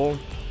terrible.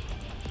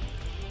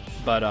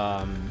 But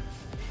I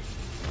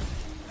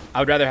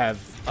would rather have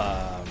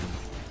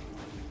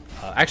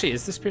actually,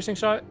 is this piercing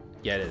shot?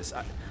 Yeah, it is.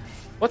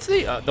 What's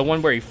the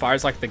one where he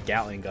fires like the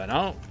Gatling gun?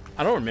 I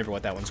don't remember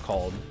what that one's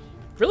called.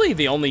 Really,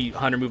 the only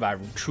Hunter move I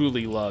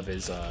truly love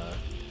is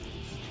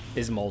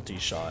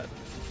multi-shot.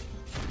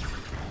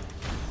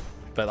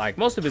 But like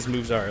most of his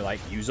moves are like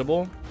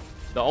usable.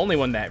 The only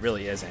one that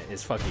really isn't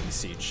is fucking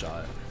Siege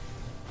Shot.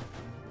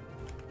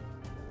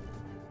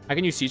 I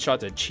can use Siege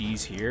Shot to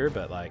cheese here,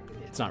 but like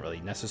it's not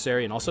really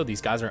necessary. And also these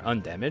guys are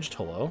undamaged.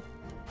 Hello?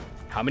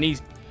 How many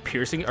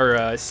piercing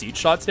or Siege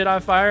Shots did I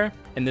fire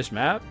in this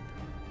map?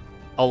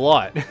 A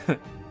lot.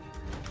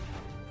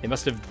 They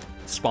must have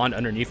spawned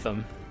underneath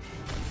them.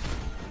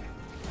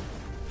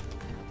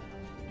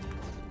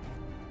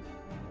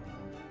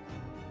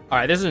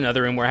 Alright, this is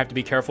another room where I have to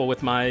be careful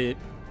with my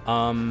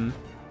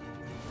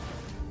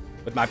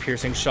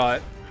piercing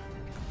shot.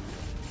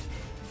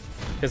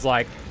 Cause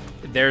like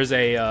there's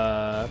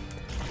a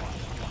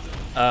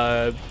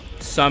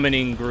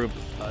summoning group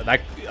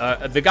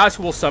the guys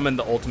who will summon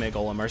the ultimate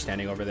golem are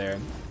standing over there,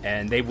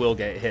 and they will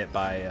get hit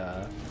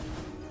by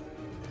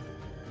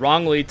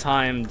wrongly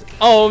timed.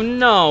 Oh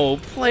no,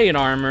 plate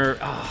armor.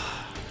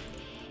 Oh.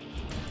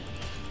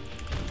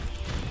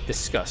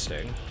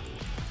 Disgusting.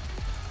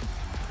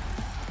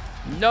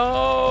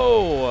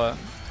 No.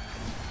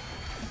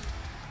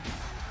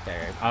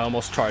 There, I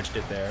almost charged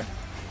it there.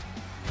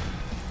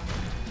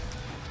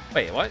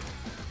 Wait, what?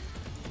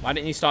 Why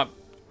didn't you stop?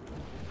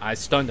 I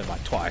stunned him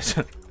like twice.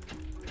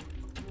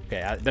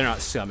 Okay, they're not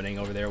summoning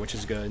over there, which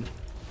is good.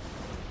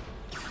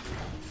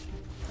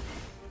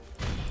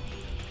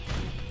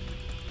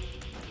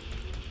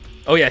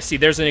 Oh yeah, see,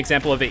 there's an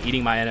example of it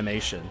eating my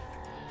animation.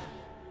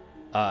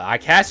 I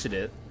casted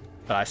it,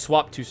 but I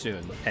swapped too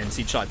soon, and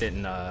Siege Shot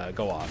didn't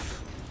go off.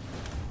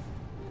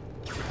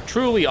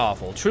 Truly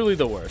awful, truly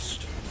the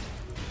worst.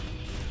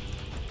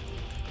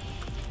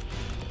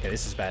 Okay,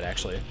 this is bad,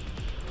 actually.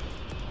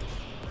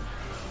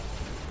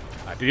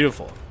 Alright,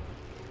 beautiful.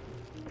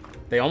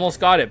 They almost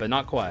got it, but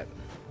not quite.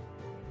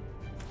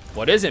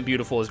 What isn't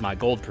beautiful is my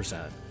gold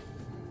percent.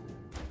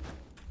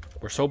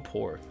 We're so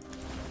poor.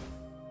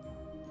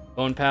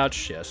 Bone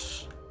pouch,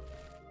 yes.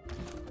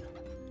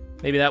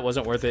 Maybe that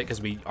wasn't worth it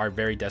because we are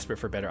very desperate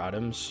for better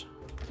items.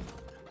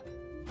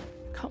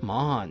 Come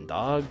on,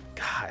 dog.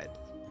 God.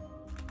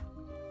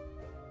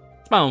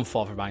 It's my own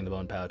fault for buying the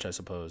bone pouch, I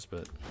suppose,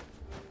 but...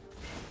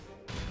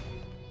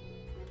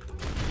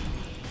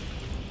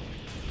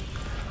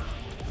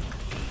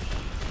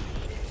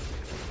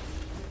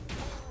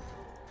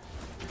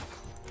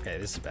 Okay,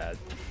 this is bad.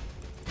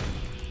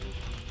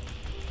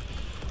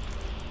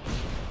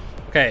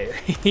 Okay,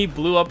 he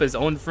blew up his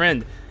own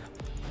friend.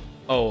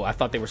 Oh, I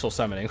thought they were still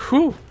summoning.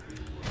 Whew!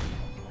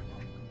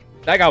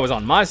 That guy was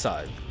on my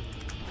side.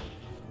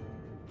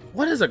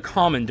 What is a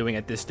common doing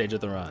at this stage of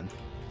the run?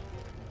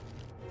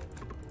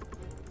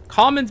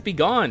 Commons be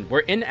gone. We're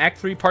in Act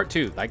 3, Part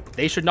 2. Like,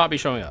 they should not be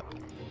showing up.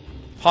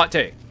 Hot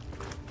take.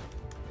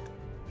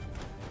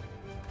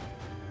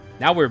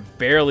 Now we're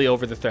barely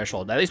over the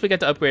threshold. At least we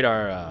get to upgrade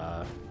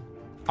our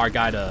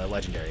guy to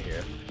Legendary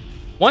here.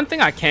 One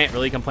thing I can't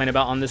really complain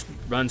about on this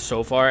run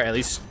so far, at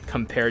least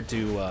compared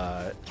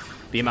to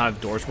the amount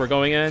of doors we're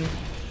going in,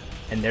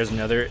 and there's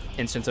another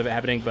instance of it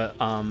happening, but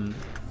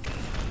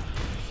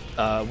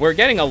we're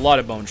getting a lot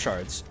of bone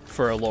shards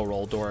for a low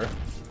roll door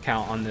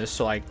count on this,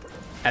 so like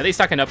at least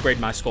I can upgrade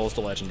my skulls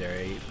to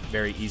Legendary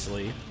very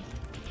easily.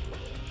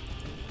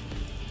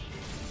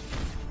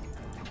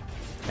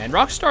 Man,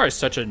 Rockstar is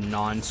such a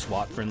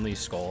non-swap friendly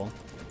skull.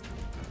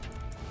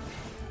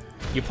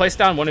 You place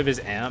down one of his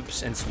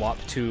amps and swap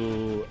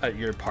to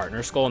your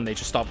partner skull and they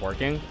just stop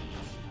working.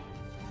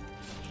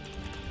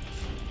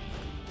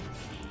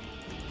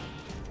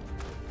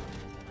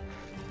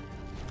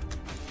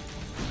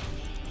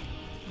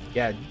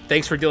 Yeah,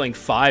 thanks for dealing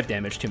 5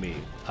 damage to me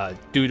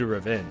due to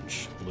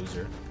revenge,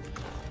 loser.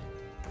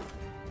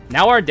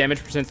 Now our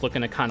damage percent's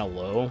looking kind of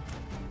low.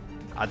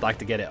 I'd like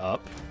to get it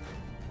up.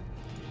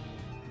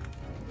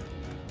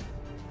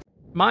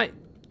 Might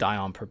die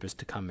on purpose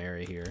to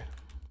Chimera here.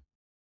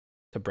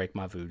 To break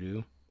my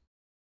voodoo.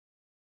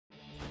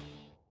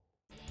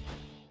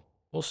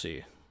 We'll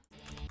see.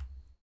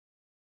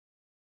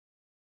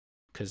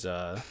 Because,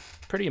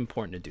 pretty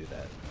important to do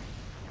that.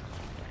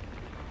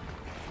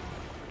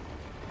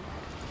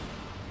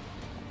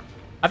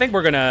 I think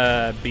we're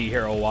gonna be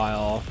here a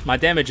while. My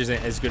damage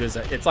isn't as good as...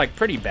 It's, like,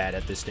 pretty bad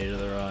at this stage of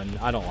the run.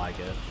 I don't like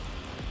it.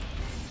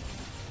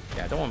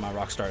 Yeah, I don't want my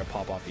Rockstar to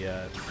pop off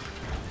yet.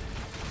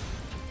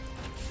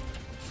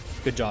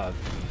 Good job,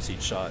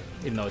 Siege Shot.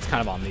 Even though it's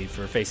kind of on me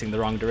for facing the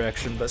wrong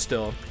direction, but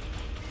still.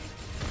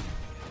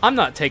 I'm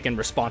not taking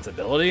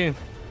responsibility.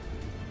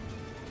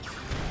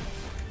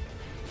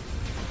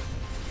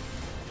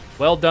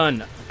 Well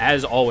done,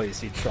 as always,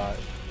 Siege Shot.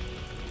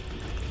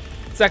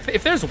 It's like,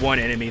 if there's one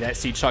enemy that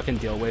Siege Shot can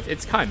deal with,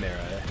 it's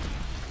Chimera.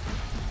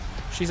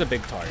 She's a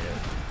big target.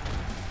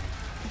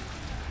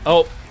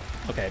 Oh,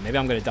 okay. Maybe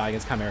I'm gonna die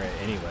against Chimera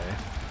anyway.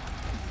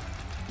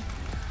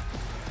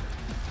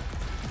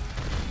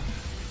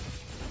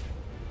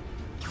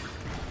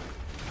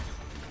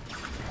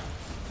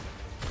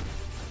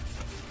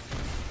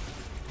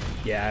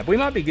 Yeah, we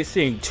might be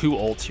seeing 2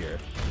 ults here,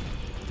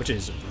 which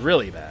is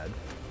really bad.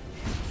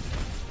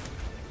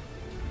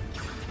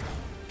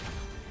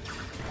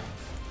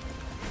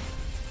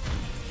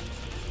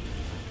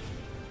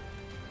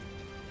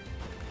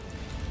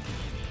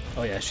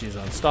 Oh yeah, she's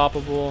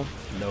unstoppable.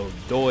 No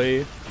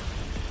doy.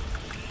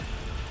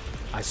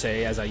 I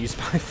say as I use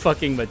my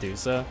fucking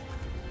Medusa.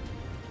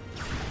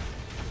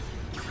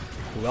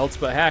 Who else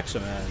but Haxa,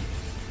 man?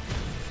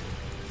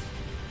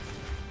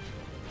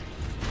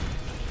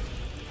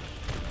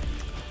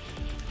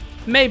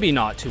 Maybe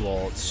not 2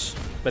 ults,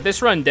 but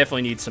this run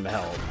definitely needs some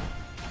help.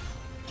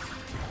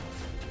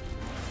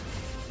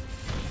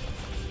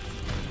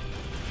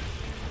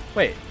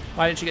 Wait,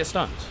 why didn't she get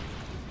stunned?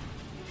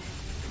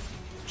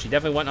 She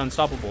definitely went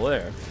unstoppable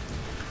there.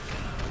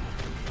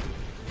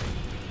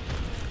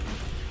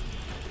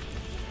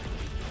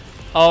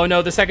 Oh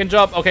no, the second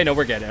jump. Okay, no,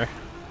 we're getting her.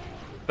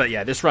 But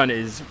yeah, this run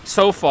is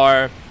so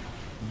far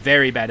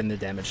very bad in the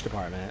damage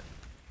department.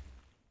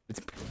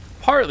 It's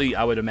partly,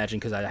 I would imagine,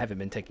 because I haven't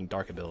been taking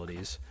dark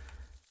abilities.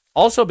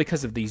 Also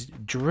because of these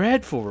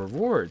dreadful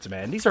rewards,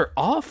 man. These are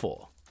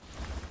awful.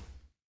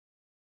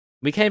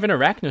 We can't even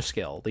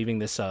arachnoscale leaving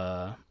this,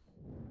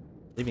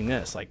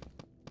 like,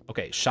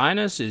 okay,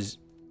 shyness is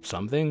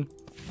something.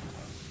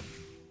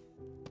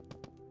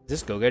 Is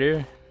this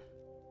go-getter?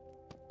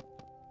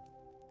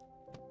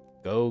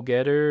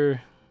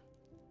 Go-getter.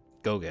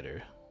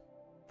 Go-getter.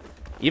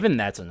 Even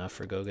that's enough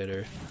for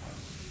go-getter.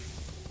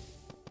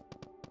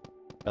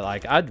 But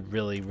like, I'd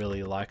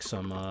really like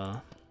some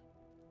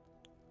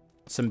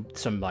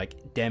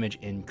like damage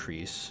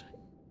increase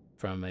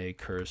from a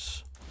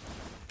curse.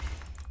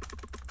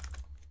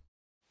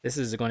 This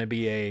is going to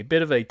be a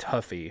bit of a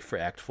toughie for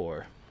Act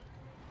 4.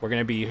 We're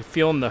going to be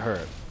feeling the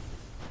hurt.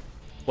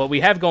 What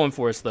we have going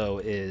for us, though,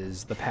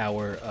 is the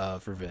power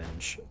of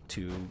revenge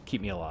to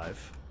keep me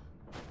alive.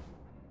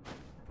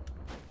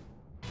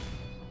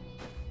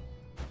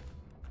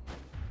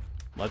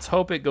 Let's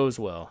hope it goes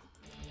well.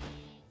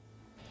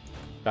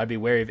 Gotta be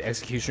wary of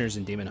executioners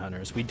and demon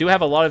hunters. We do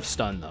have a lot of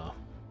stun, though.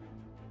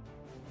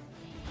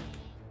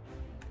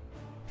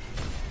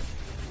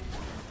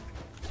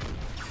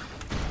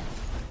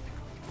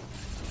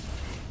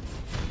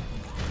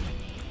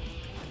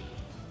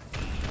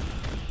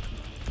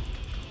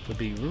 Would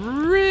be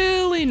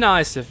really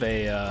nice if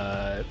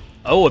a,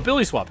 oh,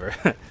 ability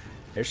swapper.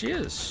 There she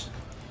is.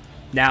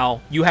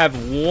 Now, you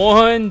have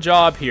one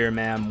job here,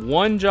 ma'am.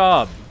 One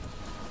job.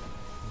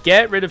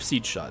 Get rid of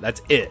Siege Shot.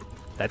 That's it.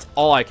 That's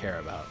all I care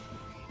about.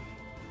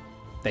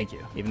 Thank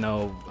you. Even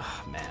though,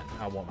 oh, man,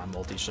 I want my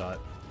multi-shot.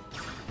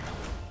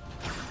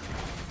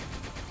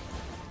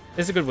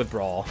 This is good with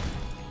Brawl.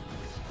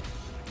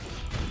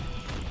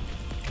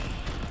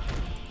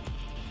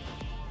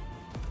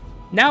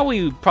 Now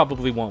we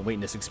probably want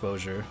weakness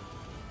exposure.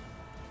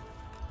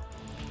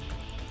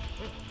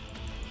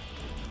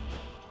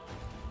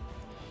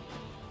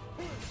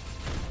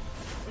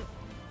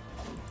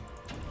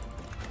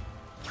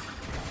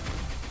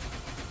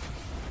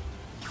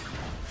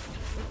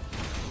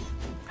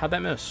 How'd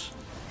that miss?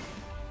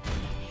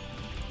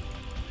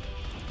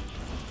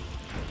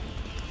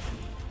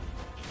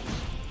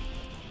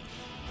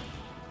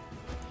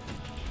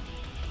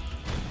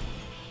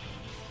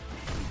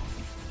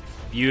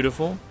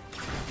 Beautiful.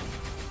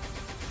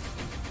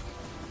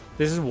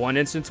 This is one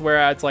instance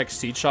where it's like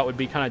Siege Shot would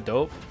be kind of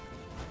dope.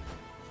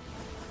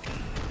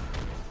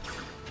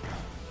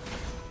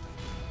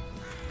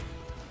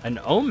 An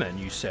omen,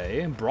 you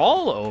say?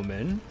 Brawl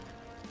omen?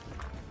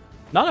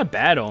 Not a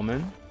bad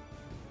omen.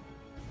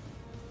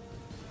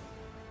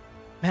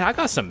 Man, I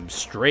got some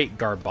straight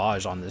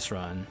garbage on this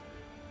run.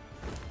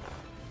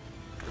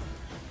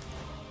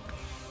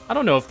 I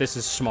don't know if this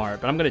is smart,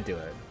 but I'm gonna do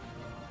it.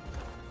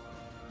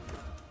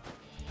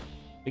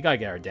 We gotta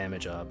get our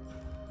damage up.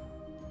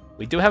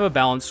 We do have a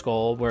balanced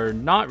skull. We're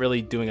not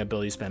really doing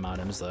ability spam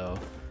items, though.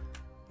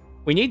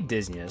 We need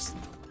Diziness.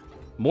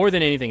 More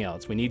than anything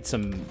else, we need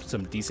some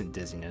decent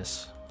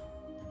Diziness.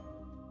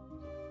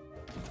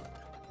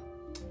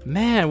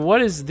 Man,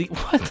 what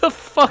the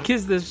fuck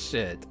is this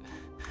shit?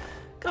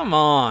 Come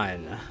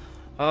on.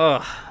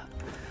 Ugh.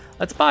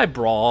 Let's buy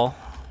Brawl.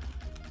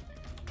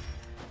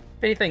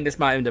 If anything, this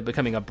might end up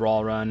becoming a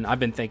Brawl run. I've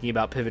been thinking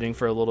about pivoting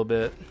for a little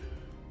bit.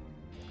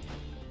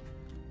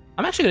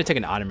 I'm actually gonna take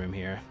an item room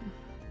here.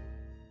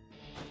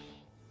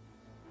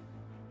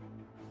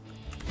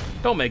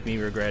 Don't make me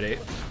regret it.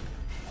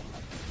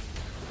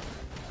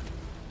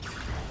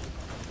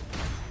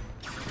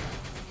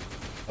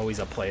 Oh, he's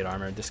a plate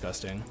armor.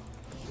 Disgusting.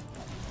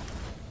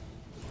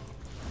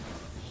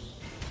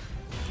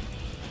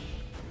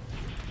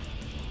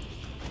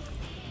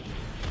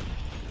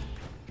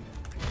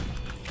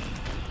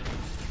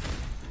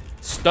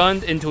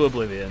 Stunned into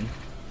oblivion.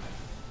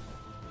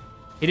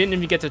 He didn't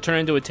even get to turn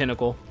into a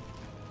tentacle.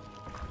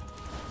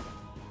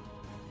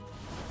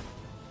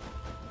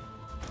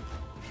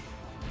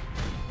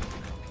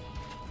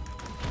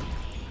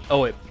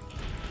 Oh, it...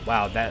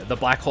 Wow, the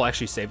black hole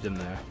actually saved him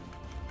there.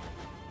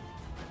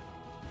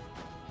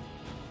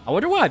 I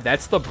wonder why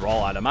that's the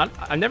brawl item.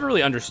 I never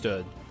really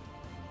understood.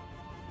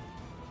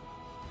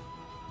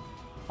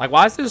 Like,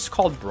 why is this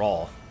called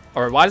brawl?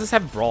 Or why does this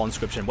have brawl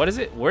inscription? What is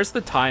it? Where's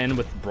the tie-in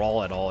with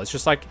brawl at all? It's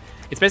just like...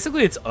 It's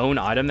basically its own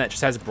item that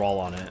just has brawl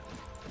on it.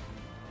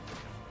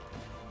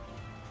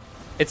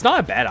 It's not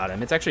a bad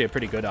item. It's actually a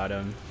pretty good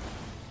item.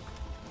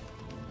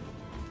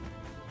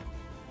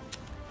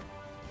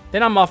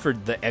 Then I'm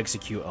offered the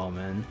Execute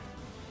Omen.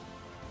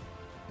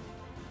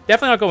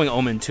 Definitely not going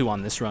Omen 2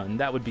 on this run.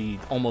 That would be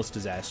almost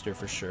disaster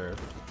for sure.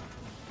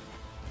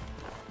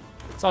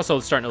 It's also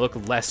starting to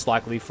look less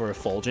likely for a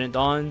Fulgent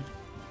Dawn.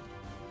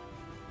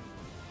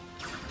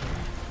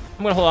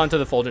 I'm going to hold on to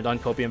the Fulgent Dawn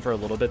Copium for a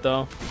little bit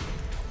though.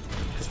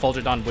 Because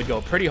Fulgent Dawn would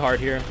go pretty hard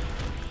here.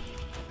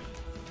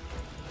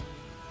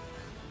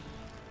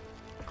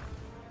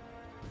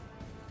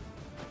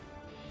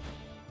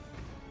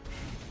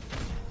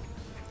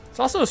 This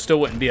also still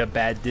wouldn't be a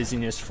bad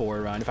Diziness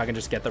 4 run if I can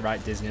just get the right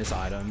Diziness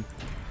item.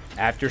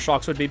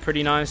 Aftershocks would be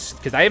pretty nice,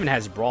 because that even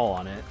has Brawl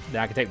on it.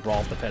 Then I can take Brawl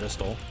off the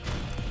pedestal.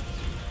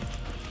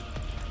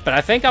 But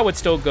I think I would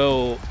still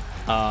go,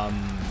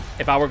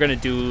 if I were going to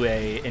do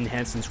a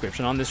enhanced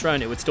inscription on this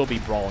run, it would still be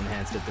Brawl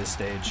enhanced at this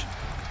stage.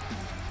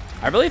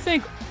 I really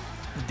think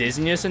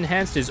Diziness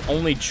enhanced is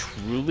only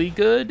truly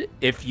good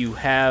if you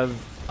have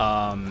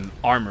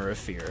Armor of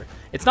Fear.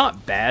 It's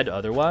not bad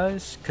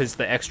otherwise, because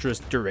the extra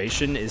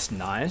duration is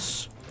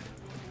nice,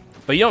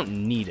 but you don't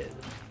need it.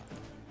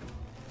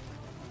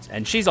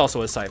 And she's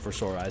also a sight for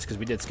sore eyes, because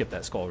we did skip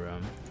that skull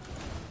room.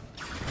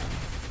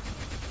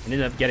 And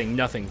ended up getting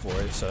nothing for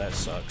it, so that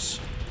sucks.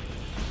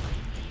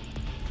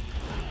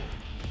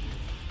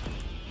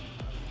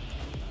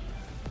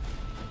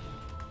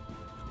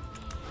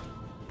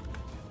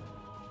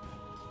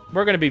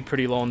 We're going to be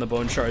pretty low on the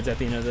bone shards at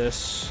the end of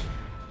this.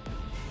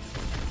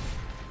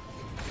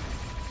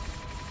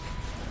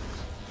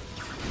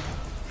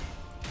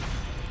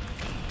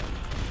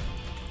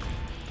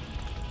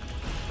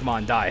 Come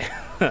on, die.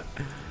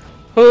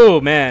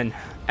 Oh, man.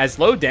 As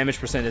low damage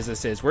percent as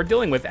this is, we're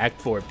dealing with Act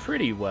 4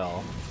 pretty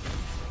well.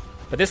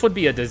 But this would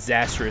be a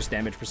disastrous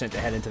damage percent to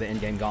head into the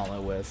endgame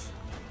gauntlet with.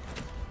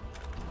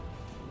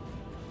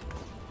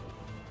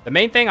 The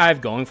main thing I have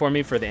going for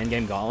me for the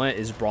endgame gauntlet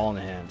is Brawl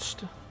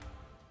enhanced.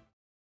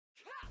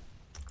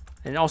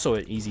 And also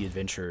an easy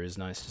adventure is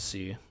nice to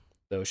see.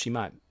 Though she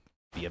might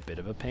be a bit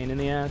of a pain in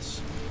the ass.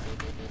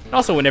 And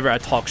also, whenever I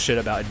talk shit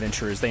about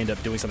adventurers, they end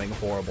up doing something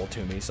horrible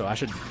to me. So I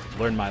should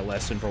learn my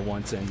lesson for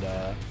once and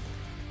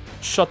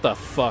shut the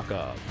fuck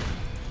up.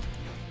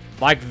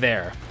 Like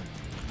there.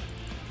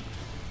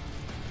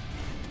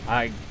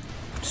 I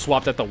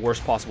swapped at the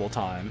worst possible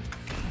time.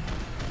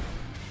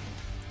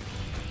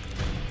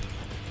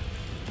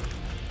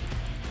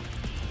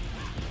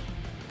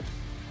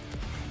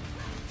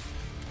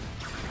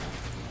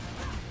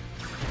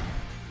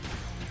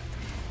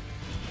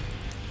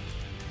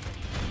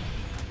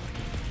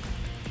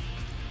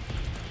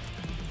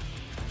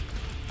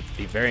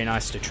 Be very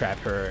nice to trap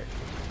her.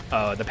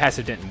 The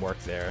passive didn't work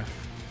there.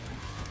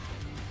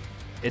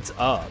 It's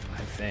up,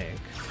 I think.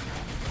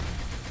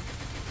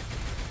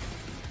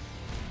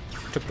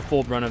 Took the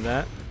full brunt of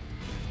that.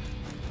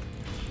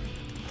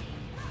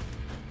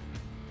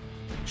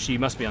 She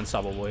must be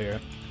unstoppable here.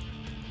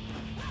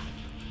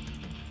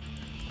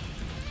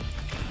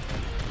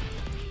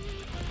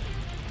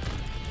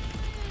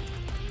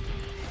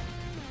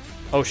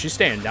 Oh, she's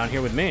staying down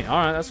here with me.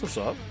 Alright, that's what's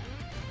up.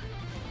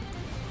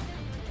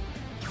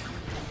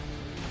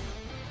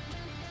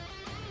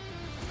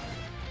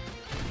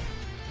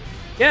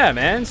 Yeah,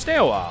 man, stay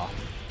a while.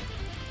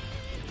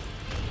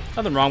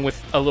 Nothing wrong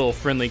with a little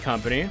friendly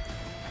company.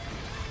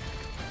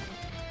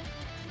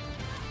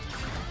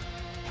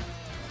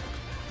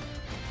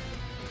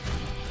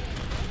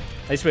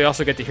 At least we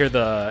also get to hear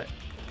the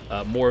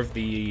more of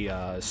the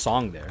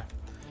song there.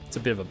 It's a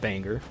bit of a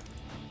banger.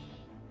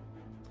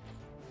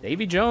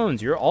 Davy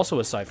Jones, you're also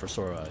a sight for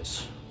sore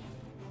eyes.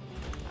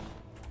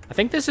 I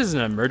think this is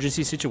an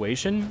emergency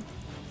situation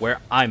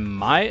where I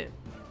might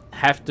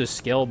have to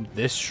scale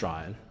this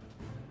shrine.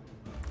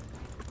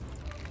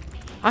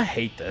 I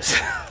hate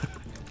this.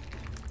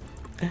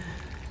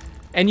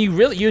 And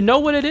you know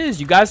what it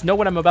is. You guys know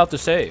what I'm about to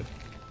say.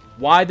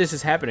 Why this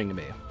is happening to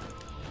me.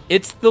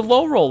 It's the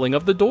low rolling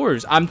of the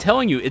doors. I'm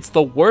telling you, it's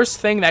the worst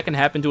thing that can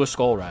happen to a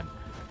skull run.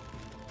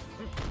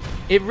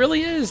 It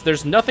really is.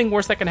 There's nothing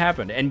worse that can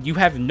happen, and you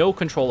have no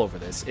control over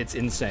this. It's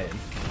insane.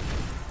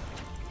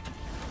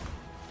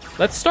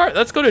 Let's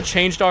go to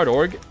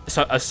change.org,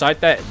 a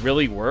site that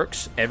really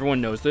works. Everyone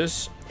knows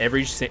this.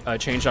 Every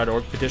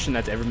change.org petition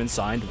that's ever been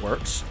signed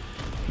works.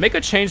 Make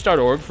a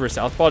change.org for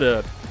Southpaw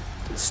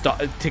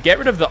to get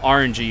rid of the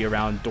RNG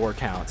around door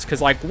counts.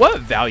 Because, like, what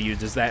value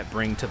does that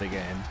bring to the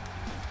game?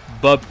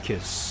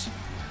 Bubkiss.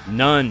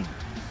 None.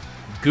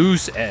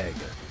 Goose egg.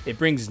 It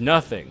brings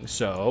nothing,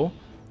 so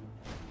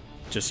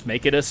just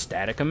make it a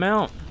static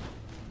amount.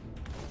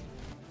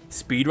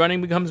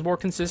 Speedrunning becomes more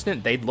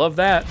consistent. They'd love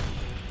that.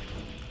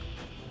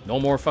 No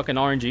more fucking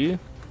RNG.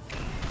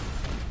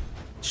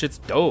 Shit's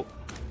dope.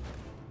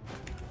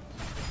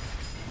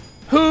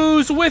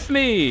 Who's with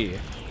me?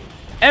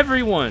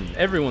 Everyone's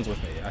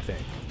with me, I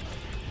think.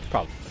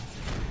 Probably.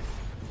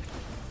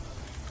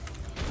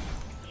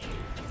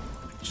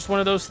 Just one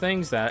of those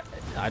things that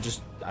I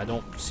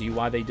don't see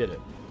why they did it.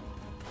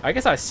 I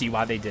guess I see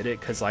why they did it,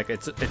 because like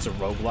it's a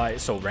roguelite,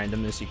 so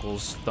randomness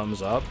equals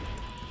thumbs up.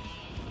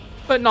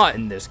 But not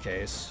in this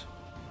case.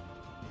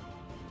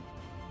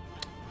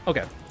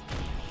 Okay.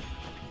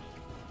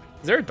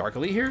 Is there a Dark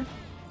Elite here?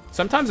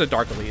 Sometimes a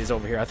Dark Elite is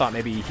over here. I thought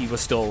maybe he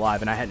was still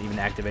alive and I hadn't even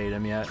activated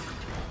him yet.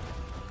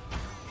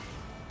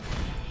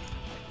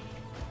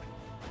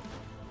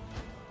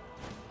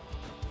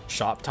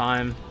 Shop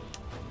time.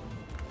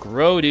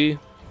 Grody.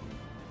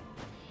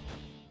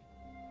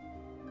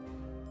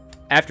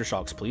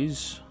 Aftershocks,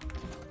 please.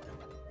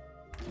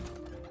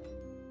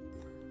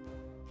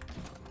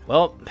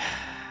 Well,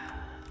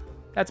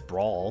 that's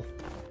Brawl.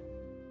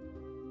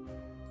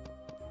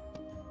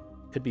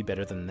 Could be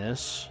better than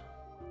this.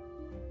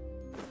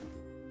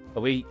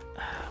 But we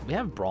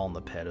have Brawl on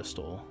the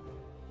pedestal.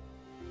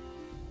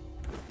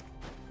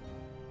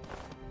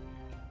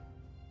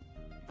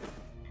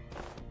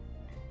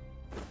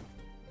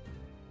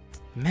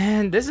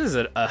 Man, this is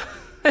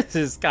this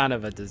is kind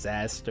of a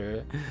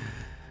disaster.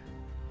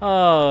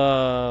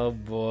 Oh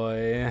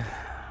boy.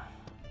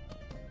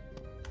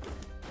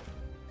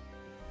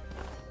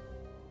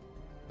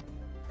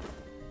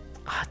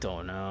 I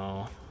don't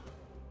know.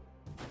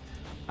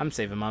 I'm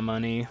saving my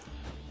money.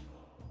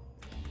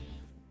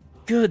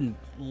 Good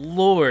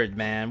lord,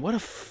 man. What a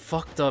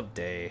fucked up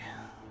day.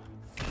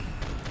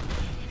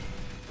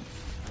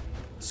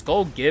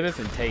 Skul giveth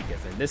and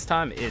taketh, and this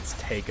time it's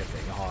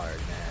takething hard,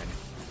 man.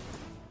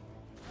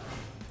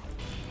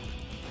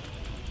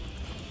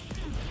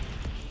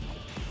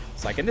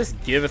 It's like in this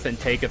giveth and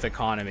taketh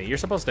economy, you're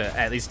supposed to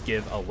at least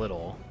give a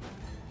little.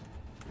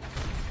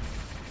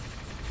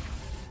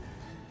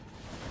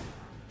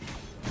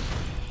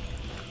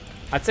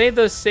 I'd say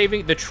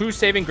the true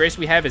saving grace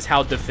we have is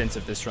how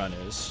defensive this run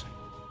is.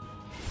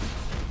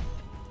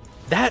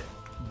 That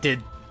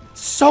did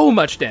so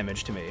much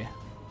damage to me.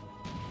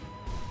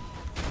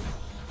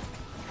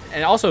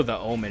 And also the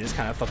Omen is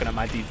kind of fucking up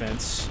my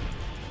defense.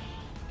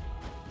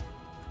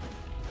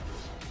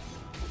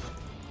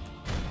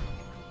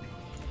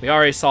 We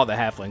already saw the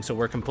halfling, so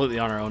we're completely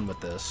on our own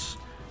with this.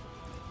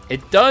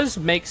 It does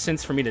make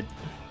sense for me to...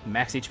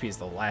 Max HP is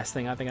the last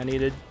thing I think I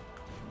needed.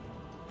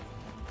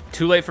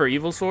 Too late for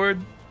Evil Sword.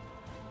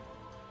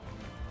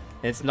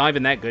 It's not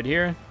even that good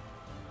here.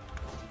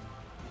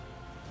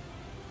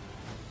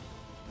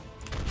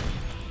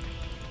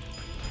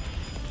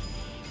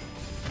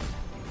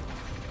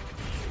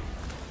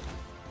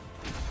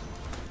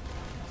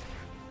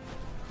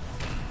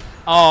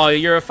 Oh,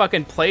 you're a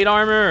fucking plate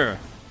armor.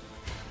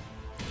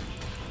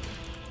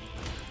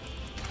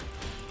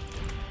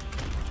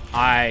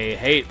 I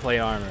hate plate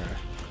armor.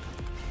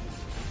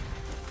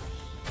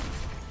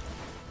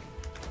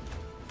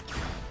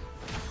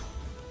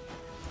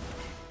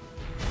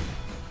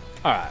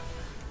 Alright.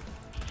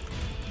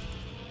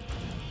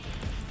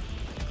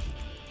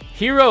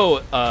 Hero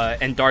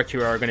and Dark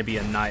Hero are going to be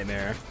a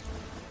nightmare.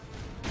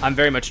 I'm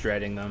very much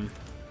dreading them.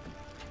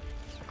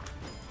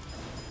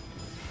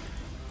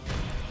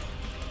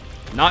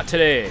 Not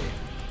today.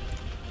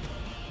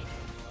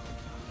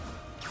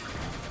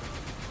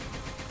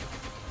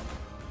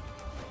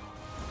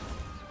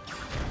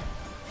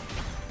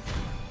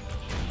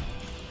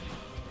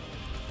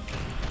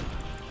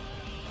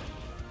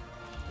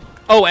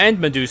 Oh, and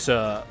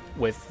Medusa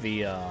with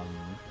the,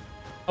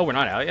 Oh, we're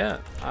not out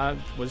yet? I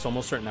was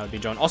almost certain that would be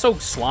Joan. Also,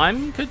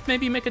 Slime could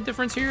maybe make a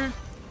difference here.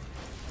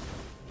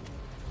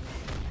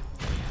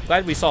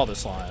 Glad we saw the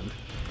Slime.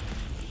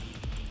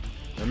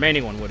 The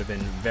remaining one would have been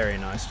very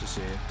nice to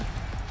see.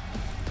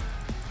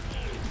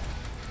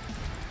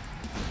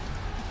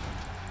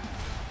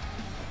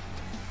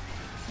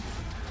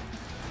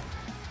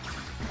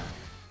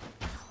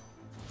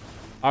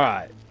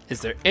 Alright. Is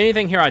there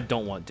anything here I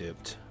don't want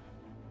duped?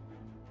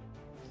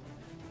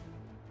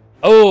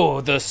 Oh,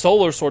 the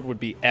Solar Sword would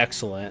be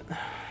excellent.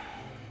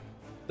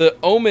 The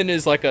Omen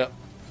is like a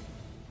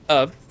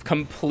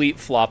complete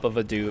flop of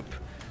a dupe.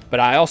 But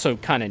I also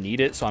kind of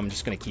need it, so I'm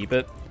just going to keep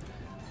it.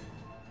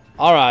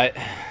 Alright.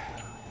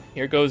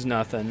 Here goes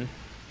nothing.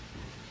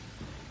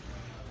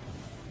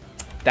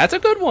 That's a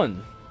good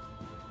one.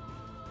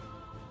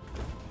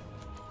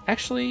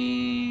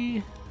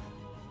 Actually...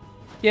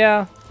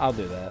 yeah, I'll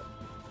do that.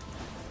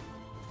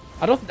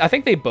 I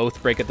think they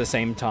both break at the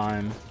same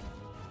time.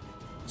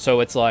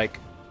 So it's like,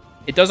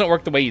 it doesn't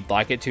work the way you'd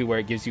like it to, where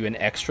it gives you an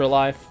extra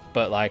life,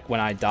 but like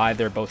when I die,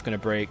 they're both going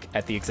to break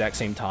at the exact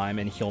same time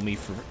and heal me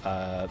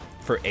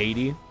for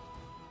 80.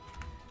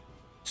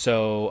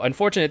 So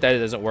unfortunate that it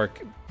doesn't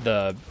work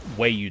the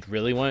way you'd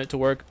really want it to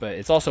work, but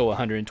it's also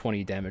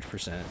 120 damage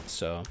 %,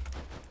 so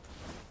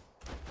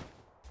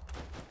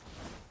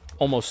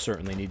almost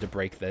certainly need to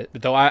break that.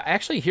 Though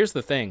actually, here's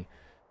the thing.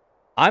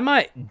 I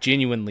might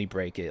genuinely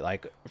break it,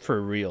 like,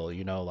 for real,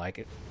 you know,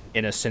 like,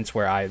 in a sense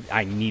where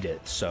I need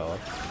it, so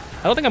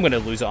I don't think I'm going to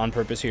lose it on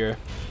purpose here.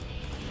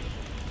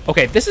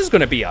 Okay, this is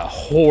going to be a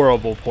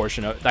horrible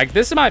portion of... Like,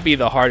 this might be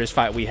the hardest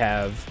fight we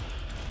have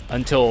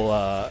until,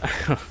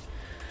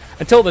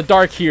 until the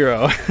Dark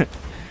Hero,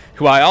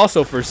 who I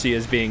also foresee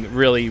as being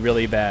really,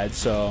 really bad.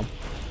 So,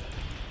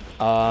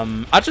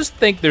 I just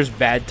think there's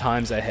bad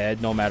times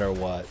ahead no matter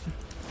what.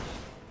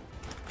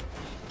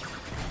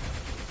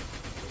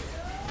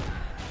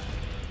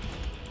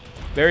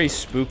 Very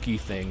spooky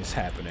things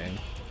happening.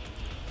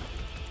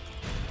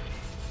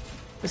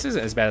 This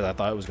isn't as bad as I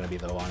thought it was going to be,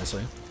 though,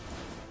 honestly.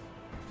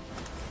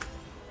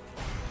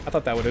 I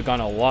thought that would have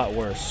gone a lot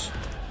worse.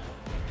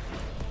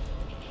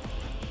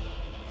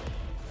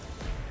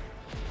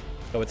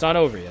 Though it's not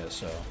over yet,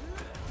 so...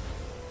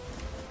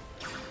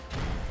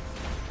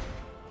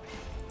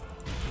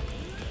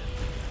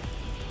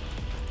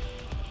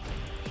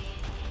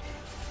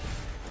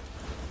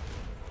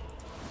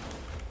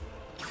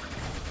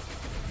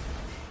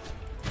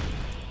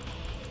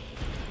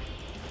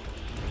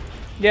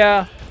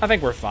 Yeah, I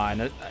think we're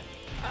fine.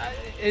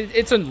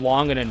 It's a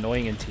long and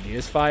annoying and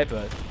tedious fight,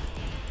 but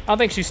I don't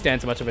think she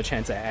stands much of a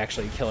chance at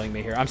actually killing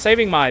me here. I'm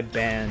saving my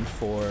band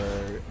for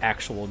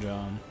actual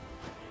Joan,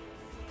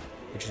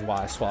 which is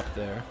why I swapped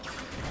there.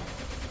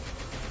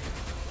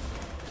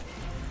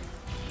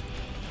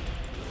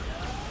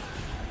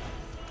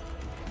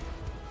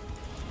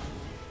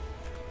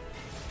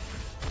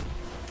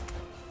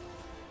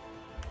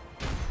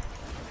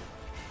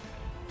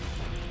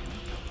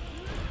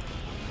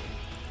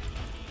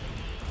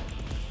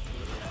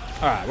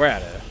 Alright, we're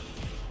at it.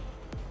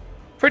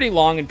 Pretty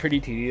long and pretty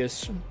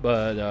tedious,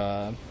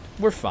 but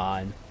we're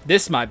fine.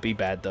 This might be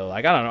bad, though.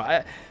 Like, I don't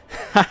know.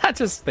 I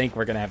just think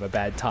we're going to have a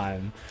bad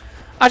time.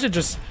 I should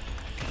just...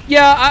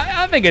 Yeah,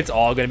 I think it's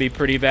all going to be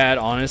pretty bad,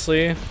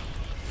 honestly. If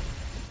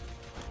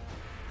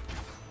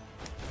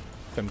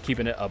I'm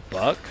keeping it a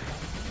buck.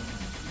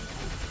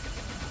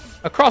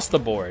 Across the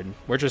board,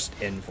 we're just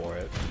in for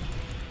it.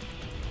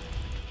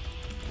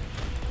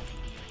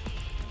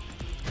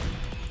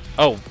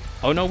 Oh.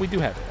 Oh, no, we do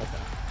have it. Okay.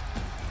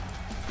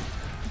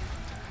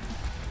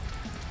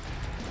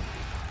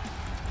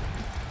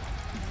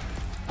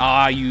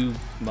 Ah, you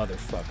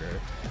motherfucker.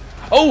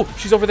 Oh,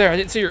 she's over there. I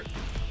didn't see her.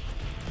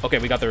 Okay,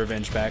 we got the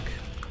revenge back.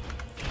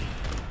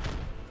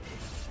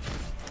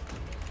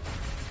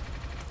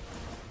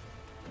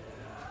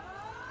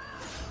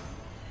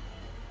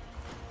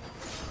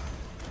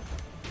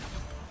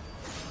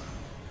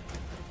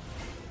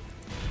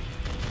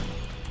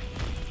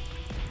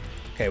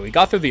 Okay, we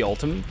got through the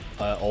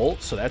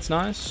ult, so that's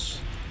nice.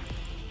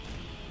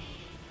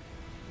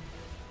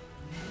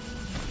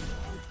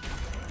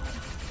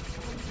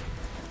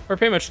 We're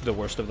pretty much the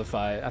worst of the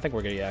fight. I think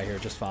we're gonna get out of here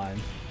just fine.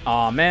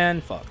 Aw,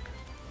 man, fuck.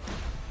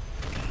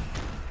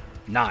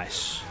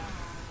 Nice.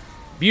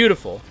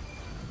 Beautiful.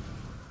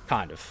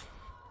 Kind of.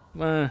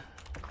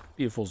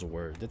 Beautiful's a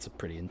word. That's a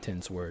pretty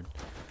intense word.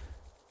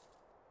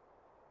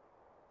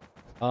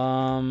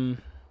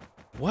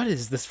 What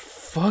is this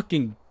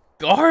fucking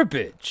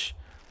garbage?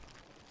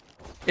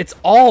 It's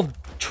all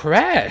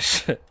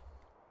trash.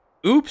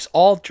 Oops,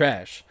 all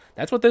trash.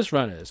 That's what this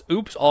run is.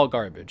 Oops, all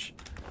garbage.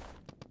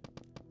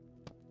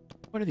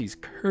 What are these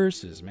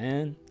curses,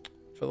 man?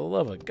 For the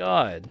love of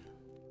God.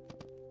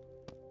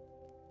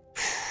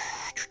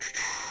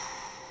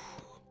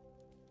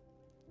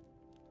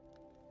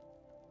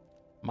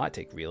 Might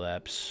take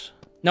relapse.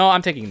 No,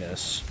 I'm taking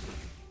this.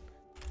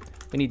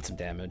 We need some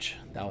damage.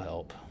 That'll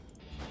help.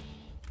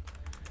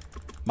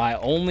 My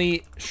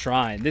only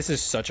shrine. This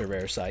is such a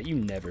rare sight. You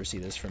never see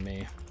this from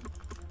me.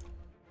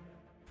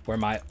 Where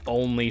my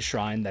only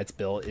shrine that's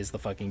built is the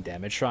fucking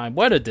damage shrine.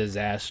 What a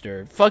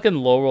disaster. Fucking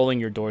low rolling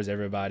your doors,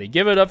 everybody.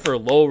 Give it up for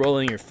low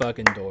rolling your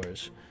fucking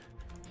doors.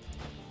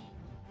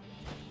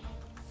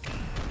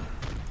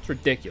 It's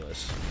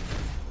ridiculous.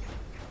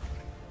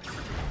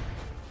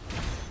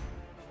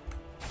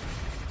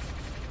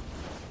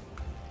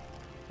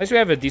 At least we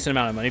have a decent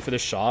amount of money for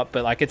this shop,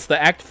 but like it's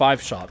the Act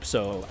 5 shop,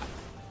 so...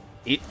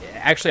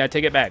 Actually, I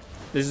take it back.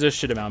 This is a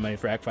shit amount of money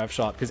for Act 5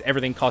 shop because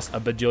everything costs $1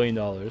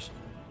 bajillion.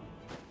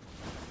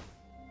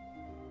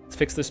 Let's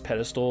fix this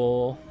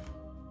pedestal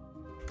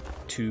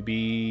to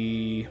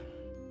be...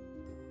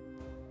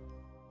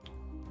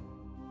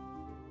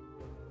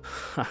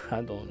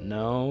 I don't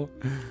know.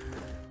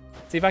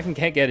 See if I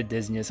can't get a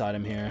Diziness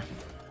item here.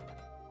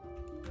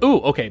 Ooh,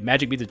 okay.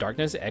 Magic Beads of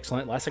Darkness.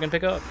 Excellent. Last second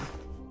pickup.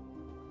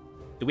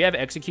 Do we have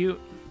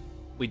Execute?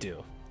 We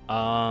do.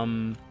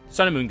 Sun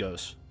and Moon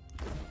goes.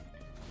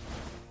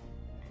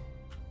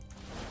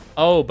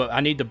 Oh, but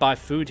I need to buy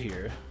food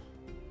here.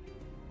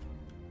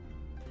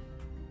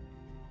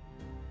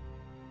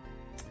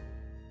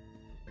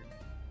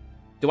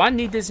 Do I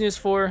need Diziness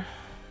for?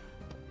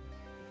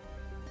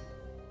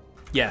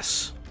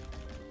 Yes.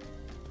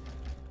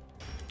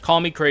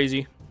 Call me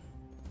crazy.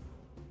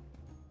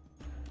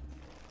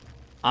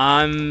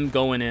 I'm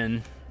going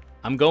in.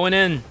 I'm going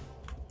in.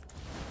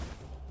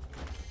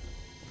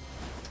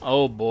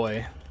 Oh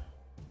boy.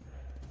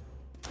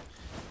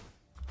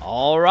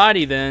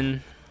 Alrighty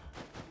then.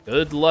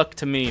 Good luck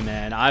to me,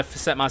 man. I've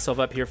set myself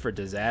up here for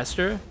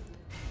disaster.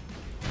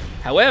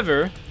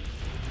 However,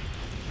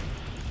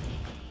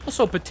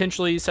 also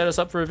potentially set us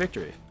up for a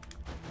victory.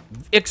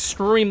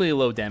 Extremely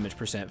low damage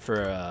percent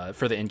for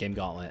the in-game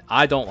gauntlet.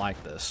 I don't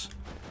like this.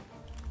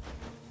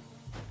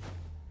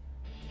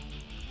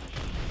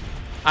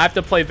 I have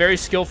to play very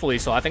skillfully,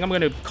 so I think I'm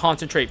going to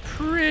concentrate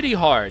pretty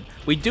hard.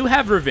 We do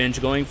have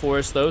revenge going for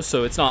us, though,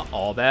 so it's not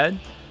all bad.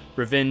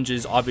 Revenge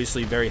is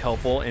obviously very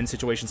helpful in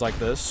situations like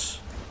this.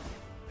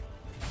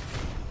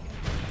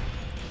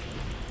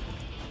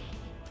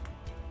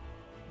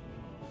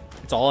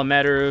 It's all a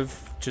matter of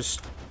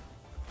just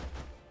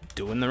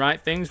doing the right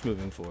things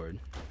moving forward.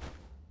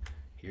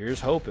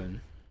 Here's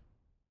hoping.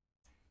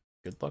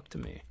 Good luck to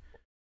me.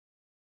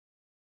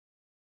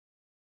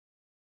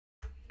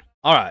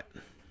 All right.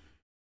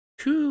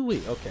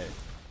 Hoo-wee, okay.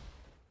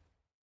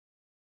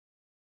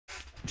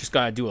 Just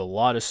gotta do a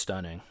lot of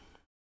stunning.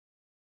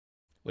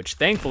 Which,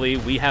 thankfully,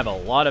 we have a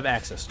lot of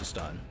access to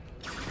stun.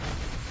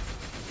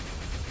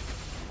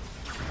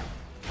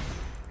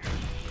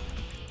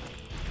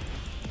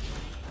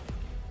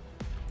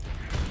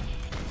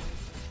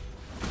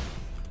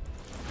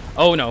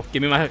 Oh no,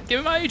 give me my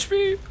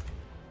HP!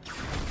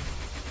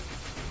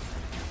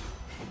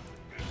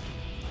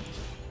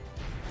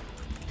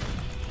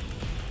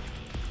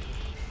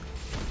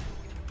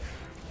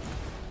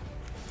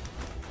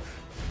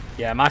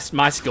 Yeah, my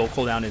skill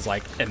cooldown is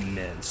like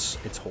immense.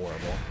 It's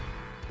horrible.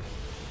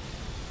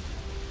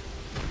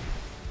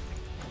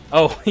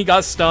 Oh, he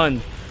got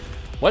stunned.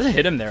 What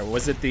hit him there?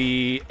 Was it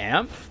the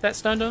amp that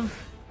stunned him?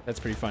 That's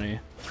pretty funny.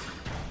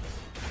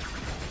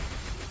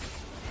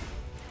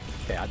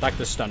 Okay, I'd like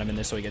to stun him in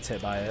this so he gets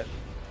hit by it.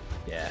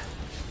 Yeah.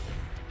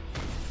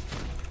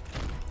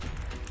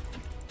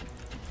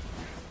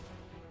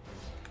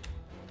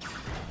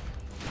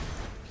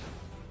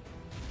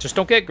 Just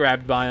don't get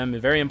grabbed by him.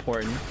 Very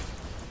important.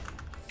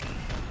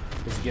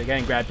 Because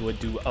getting grabbed would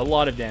do a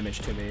lot of damage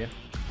to me.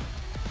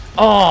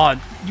 Oh,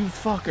 you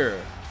fucker.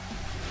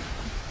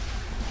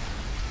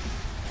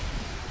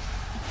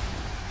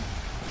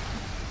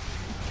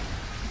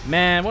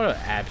 Man, what an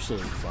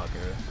absolute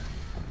fucker.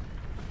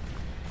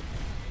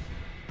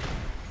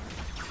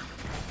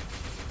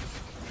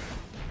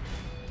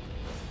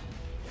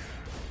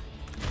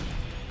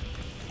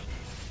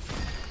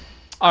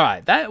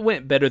 Alright, that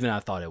went better than I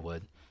thought it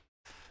would.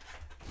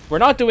 We're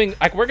not doing,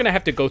 like, we're gonna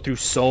have to go through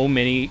so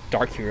many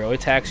Dark Hero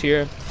attacks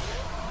here.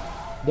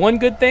 One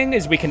good thing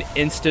is we can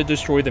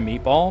insta-destroy the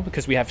meatball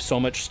because we have so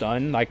much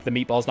stun. Like, the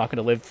meatball's not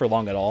gonna live for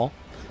long at all.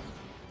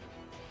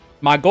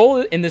 My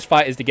goal in this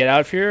fight is to get out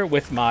of here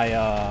with my,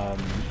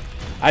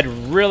 I'd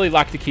really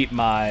like to keep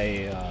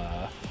my,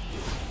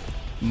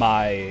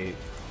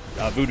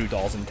 voodoo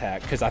dolls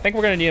intact, because I think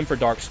we're gonna need them for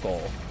Dark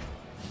Skull.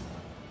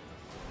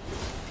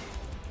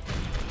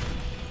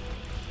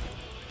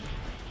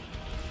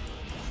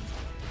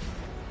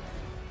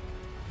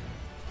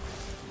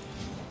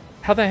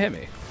 How'd that hit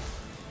me?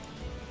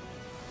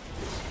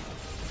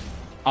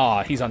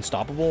 Ah, he's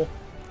unstoppable.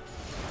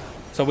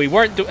 So we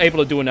weren't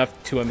able to do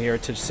enough to him here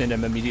to send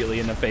him immediately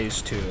into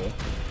phase 2.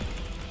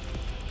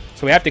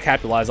 So we have to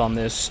capitalize on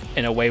this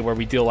in a way where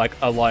we deal like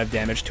a lot of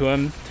damage to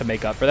him to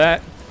make up for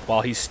that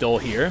while he's still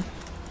here.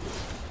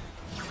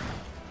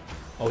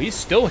 Oh, he's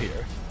still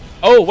here.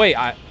 Oh, wait,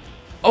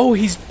 oh,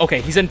 he's...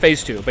 Okay, he's in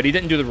phase 2, but he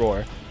didn't do the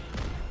roar.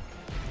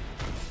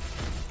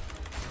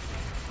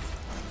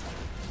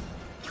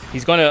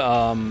 He's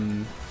gonna,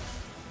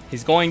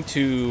 he's going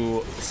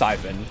to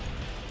siphon.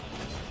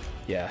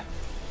 Yeah.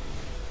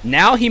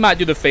 Now he might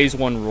do the phase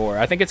 1 roar.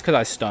 I think it's because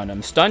I stunned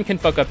him. Stun can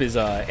fuck up his,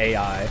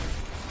 AI.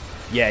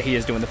 Yeah, he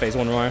is doing the phase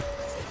 1 roar.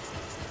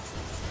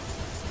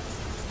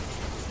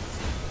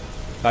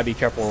 Gotta be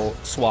careful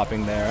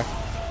swapping there.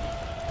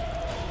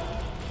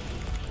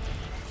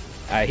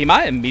 He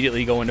might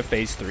immediately go into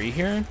phase 3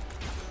 here.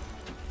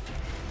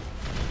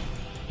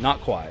 Not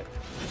quite.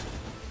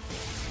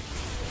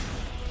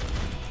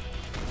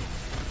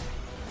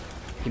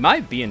 He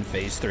might be in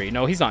phase 3.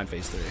 No, he's not in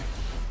phase 3.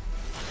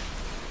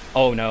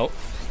 Oh, no.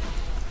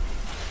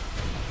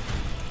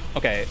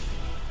 Okay.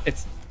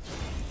 It's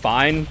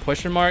fine,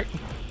 question mark.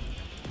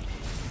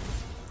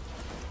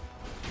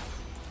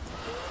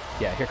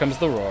 Yeah, here comes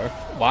the roar.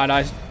 Why'd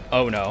I...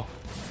 Oh, no.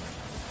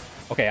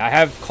 Okay, I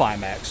have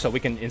climax, so we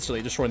can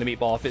instantly destroy the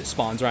meatball if it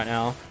spawns right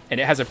now. And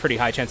it has a pretty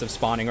high chance of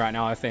spawning right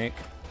now, I think.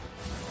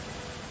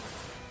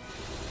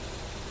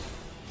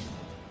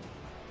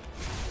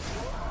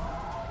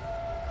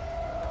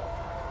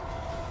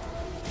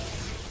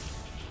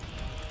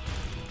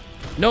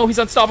 No, he's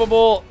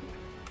unstoppable.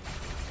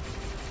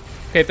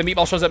 Okay, if the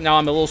meatball shows up now,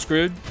 I'm a little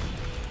screwed.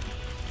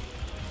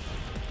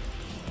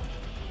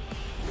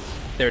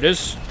 There it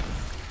is.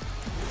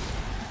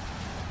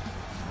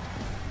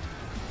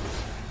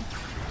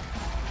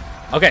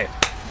 Okay,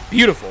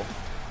 beautiful.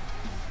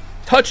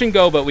 Touch and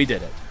go, but we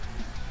did it.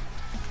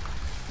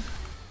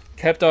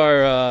 Kept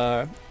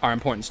our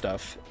important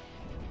stuff.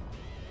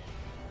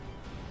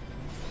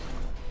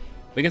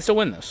 We can still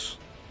win this.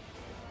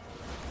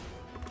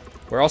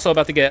 We're also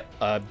about to get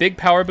a big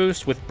power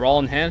boost with Brawl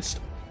Enhanced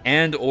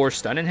and or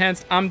Stun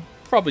Enhanced. I'm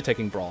probably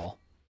taking Brawl.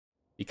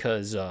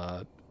 because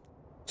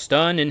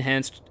stun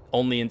enhanced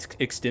only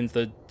extends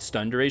the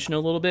stun duration a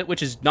little bit,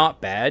 which is not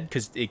bad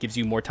because it gives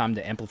you more time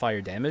to amplify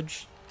your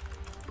damage.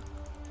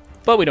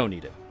 But we don't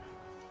need it.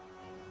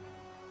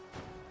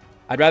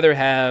 I'd rather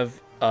have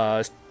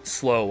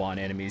slow on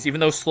enemies, even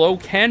though slow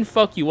can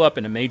fuck you up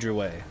in a major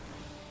way.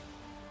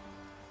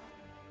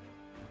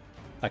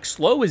 Like,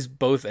 slow is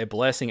both a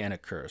blessing and a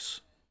curse.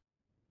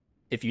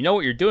 If you know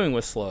what you're doing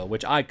with slow,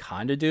 which I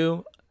kind of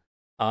do,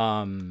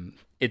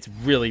 it's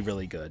really,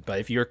 really good. But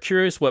if you're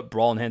curious what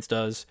Brawl Enhance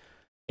does,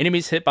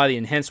 enemies hit by the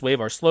enhanced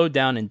wave are slowed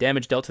down and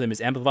damage dealt to them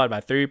is amplified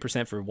by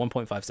 30% for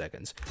 1.5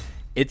 seconds.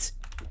 It's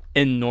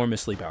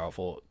enormously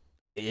powerful.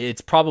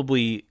 It's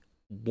probably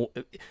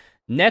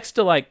next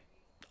to like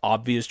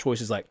obvious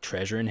choices like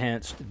treasure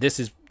enhanced. This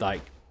is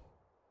like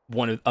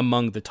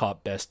among the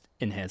top best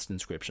enhanced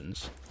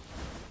inscriptions.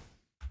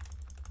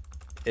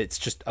 It's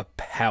just a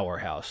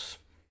powerhouse,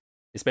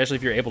 especially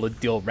if you're able to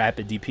deal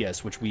rapid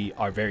DPS, which we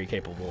are very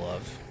capable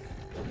of.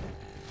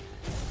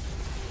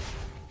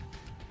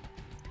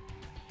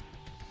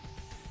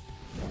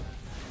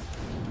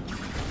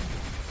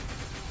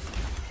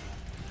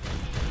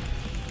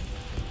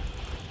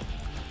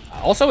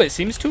 Also, it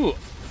seems to...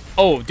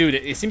 Oh, dude,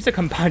 it seems to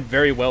combine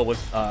very well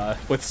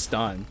with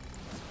stun.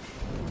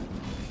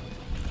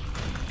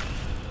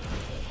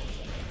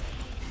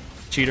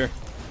 Cheater.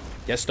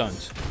 Get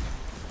stuns.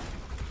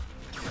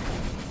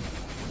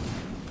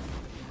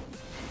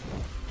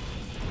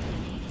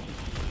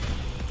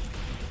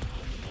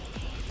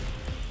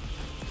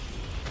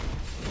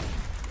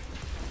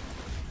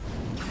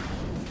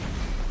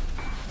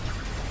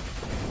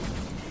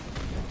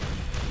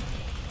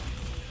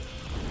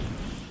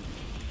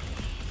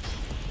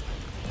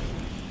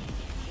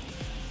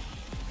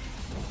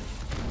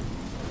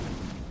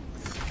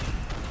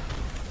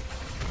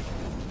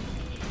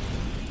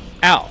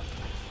 Ow.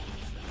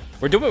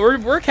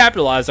 We're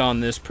capitalizing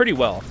on this pretty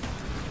well.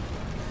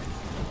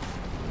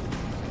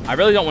 I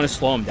really don't want to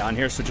slow him down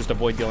here, so just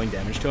avoid dealing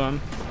damage to him.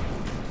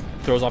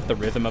 Throws off the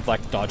rhythm of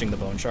like dodging the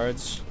bone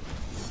shards.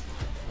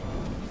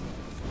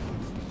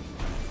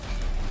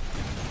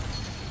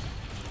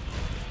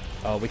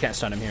 Oh, we can't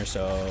stun him here,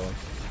 so...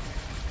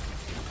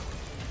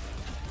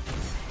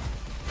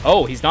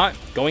 Oh, he's not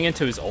going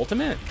into his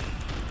ultimate?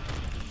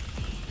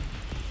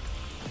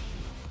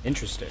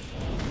 Interesting.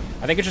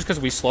 I think it's just because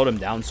we slowed him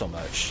down so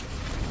much.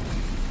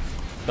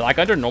 But like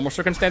under normal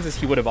circumstances,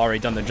 he would have already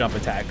done the jump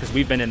attack because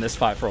we've been in this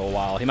fight for a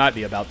while. He might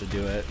be about to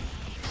do it.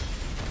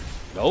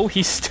 No,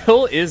 he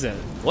still isn't.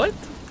 What?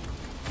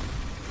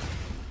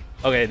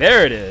 Okay,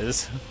 there it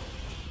is.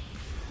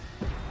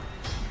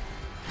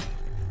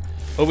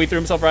 Oh, he threw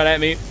himself right at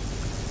me.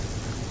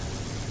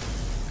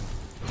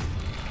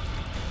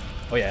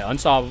 Oh yeah,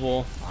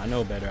 unstoppable. I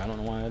know better. I don't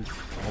know why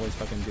I always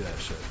fucking do that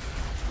shit.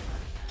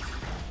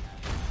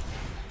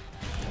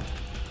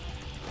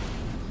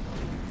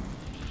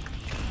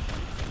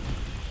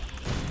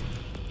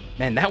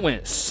 Man, that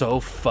went so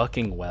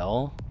fucking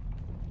well.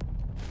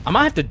 I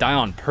might have to die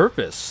on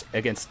purpose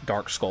against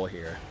Dark Skull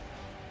here.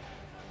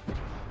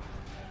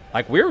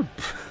 Like, we're...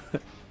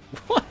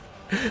 What?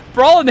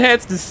 Brawl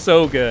Enhanced is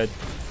so good.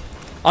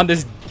 On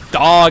this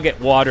dog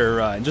water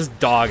run. Just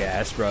dog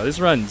ass, bro. This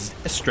run's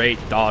straight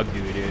dog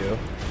doo-doo.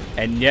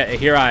 And yet,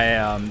 here I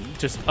am,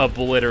 just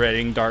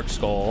obliterating Dark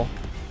Skull.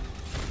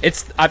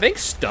 It's, I think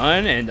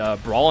stun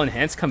and Brawl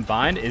Enhanced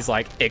combined is,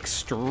 like,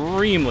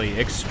 extremely,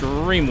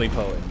 extremely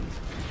potent.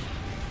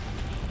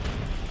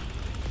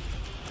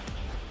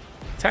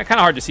 It's kind of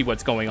hard to see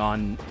what's going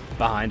on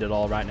behind it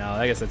all right now.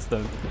 I guess that's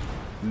the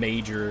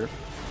major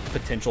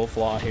potential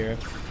flaw here.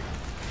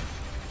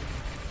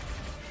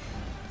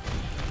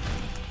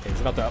 Okay,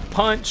 he's about to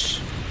punch,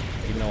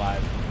 even though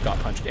I got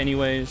punched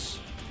anyways.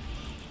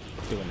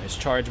 Doing his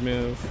charge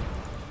move.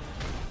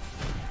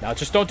 Now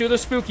just don't do the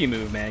spooky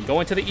move, man. Go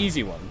into the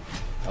easy one.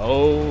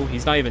 Oh,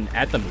 he's not even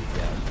at the move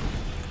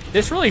yet.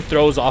 This really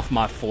throws off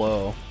my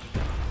flow.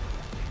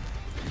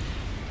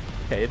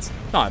 Okay, it's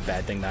not a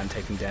bad thing that I'm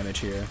taking damage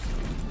here.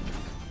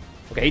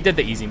 Okay, he did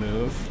the easy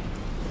move.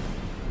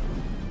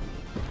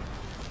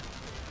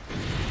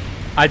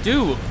 I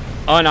do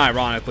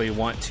unironically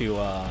want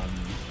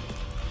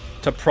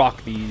to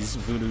proc these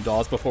voodoo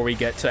dolls before we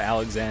get to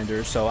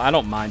Alexander, so I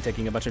don't mind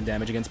taking a bunch of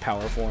damage against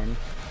power form.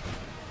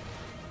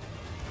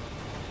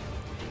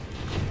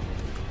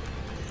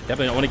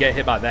 Definitely don't want to get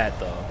hit by that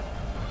though.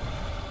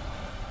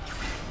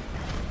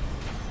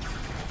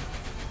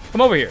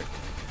 Come over here.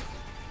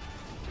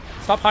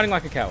 Stop hiding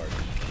like a coward.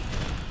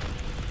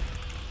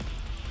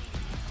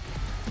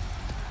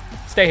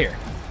 Stay here.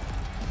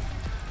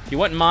 If you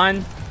wouldn't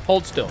mind,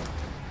 hold still.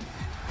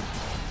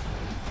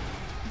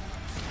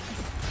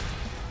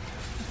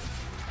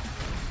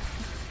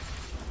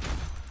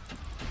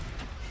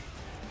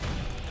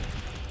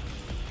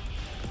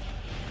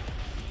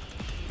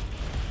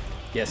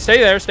 Yeah, stay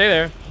there, stay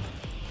there.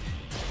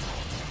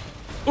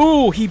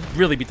 Ooh, he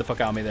really beat the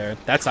fuck out of me there.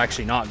 That's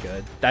actually not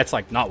good. That's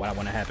like not what I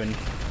want to happen.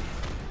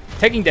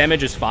 Taking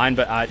damage is fine,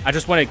 but I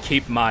just want to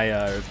keep my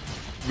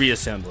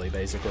reassembly,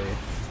 basically.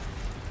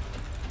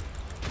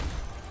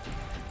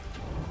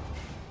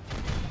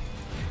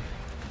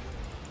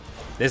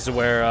 This is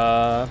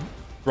where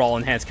Brawl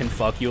Enhance can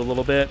fuck you a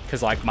little bit,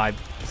 because like my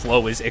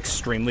flow is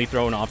extremely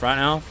thrown off right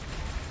now.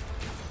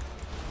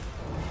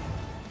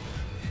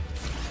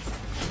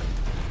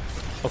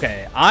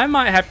 Okay, I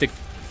might have to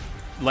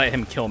let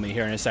him kill me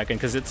here in a second,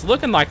 because it's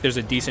looking like there's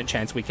a decent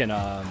chance we can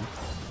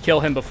kill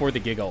him before the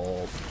Giga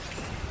ult.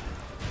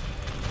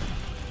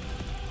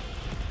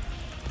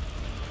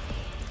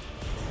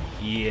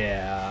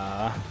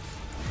 Yeah.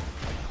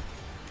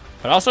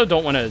 But I also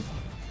don't want to,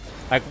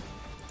 like,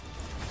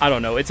 I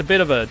don't know. It's a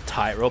bit of a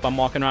tightrope I'm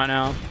walking right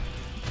now.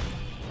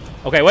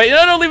 Okay, wait.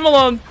 No, leave him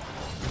alone.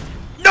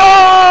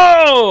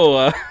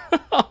 No!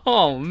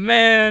 Oh,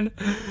 man.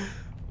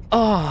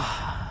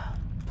 Oh.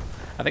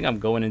 I think I'm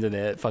going into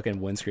the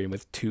fucking windscreen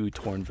with 2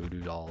 torn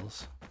voodoo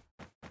dolls.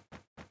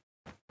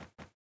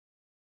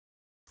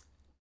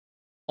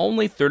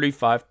 Only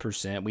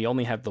 35%. We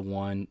only have the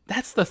one.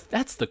 That's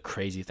the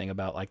crazy thing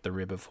about like the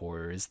Rib of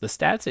Horror is the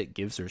stats it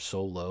gives are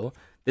so low.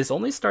 This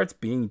only starts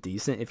being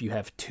decent if you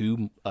have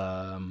 2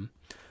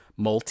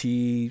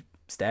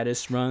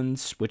 multi-status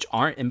runs, which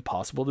aren't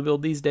impossible to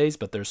build these days,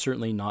 but they're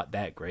certainly not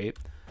that great.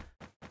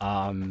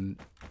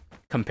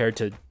 Compared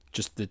to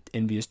just the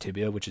Envious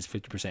Tibia, which is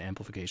 50%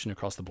 amplification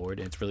across the board,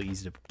 and it's really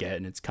easy to get,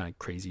 and it's kind of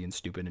crazy and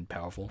stupid and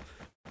powerful.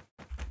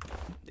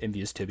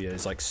 Envious Tibia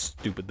is like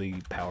stupidly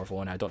powerful,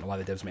 and I don't know why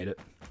the devs made it.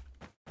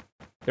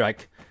 They're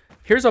like,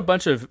 here's a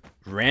bunch of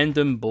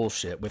random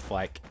bullshit with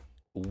like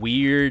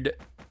weird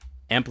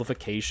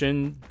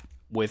amplification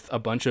with a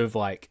bunch of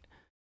like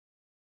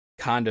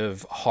kind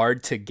of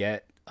hard to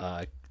get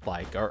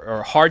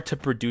or hard to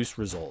produce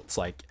results.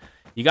 Like,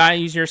 you gotta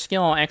use your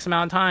skill X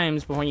amount of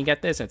times before you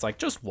get this. And it's like,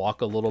 just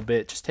walk a little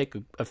bit, just take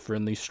a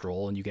friendly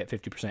stroll, and you get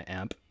 50%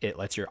 amp. It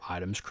lets your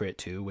items crit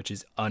too, which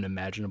is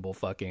unimaginable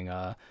fucking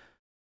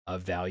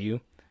value.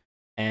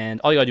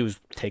 And all you gotta do is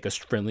take a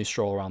friendly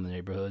stroll around the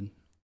neighborhood.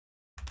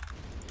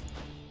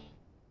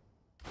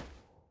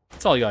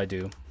 That's all you gotta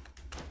do.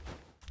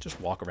 Just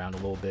walk around a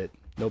little bit.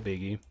 No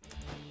biggie.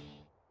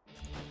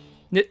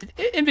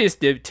 Envious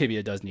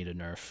Tibia does need a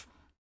nerf.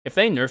 If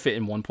they nerf it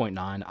in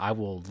 1.9, I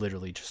will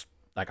literally just,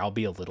 like, I'll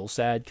be a little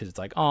sad because it's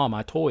like, oh,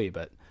 my toy,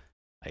 but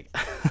like,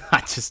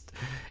 I just,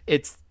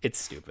 it's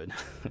stupid.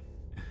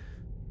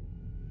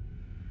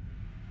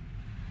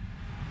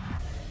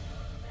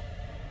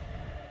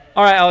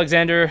 All right,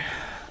 Alexander,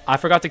 I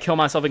forgot to kill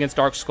myself against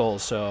Dark Skull,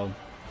 so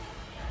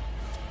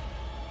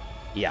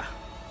yeah,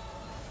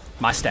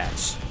 my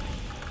stats.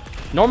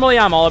 Normally,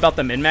 I'm all about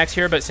the min-max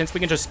here, but since we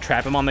can just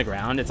trap him on the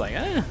ground, it's like,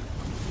 I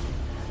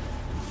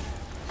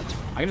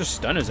can just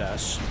stun his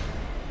ass.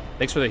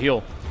 Thanks for the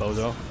heal,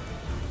 bozo.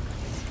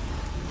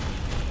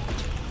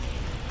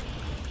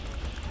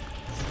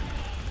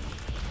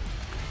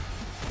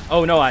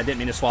 Oh no, I didn't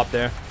mean to swap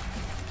there.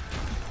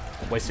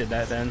 Wasted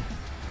that then.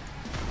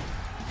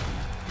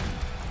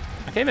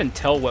 I can't even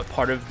tell what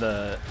part of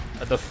the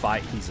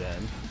fight he's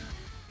in.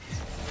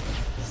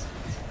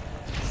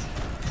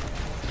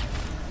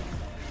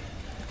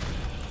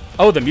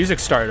 Oh, the music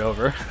started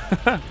over.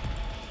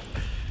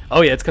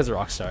 Oh yeah, it's because of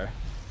Rockstar.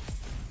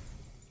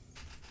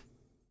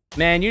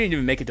 Man, you didn't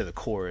even make it to the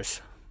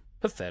chorus.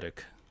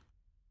 Pathetic.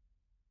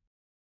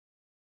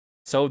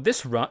 So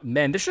this run,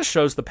 man, this just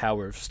shows the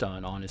power of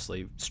stun,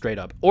 honestly, straight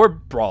up. Or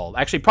Brawl.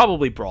 Actually,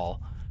 probably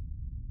Brawl.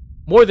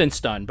 More than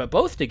stun, but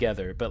both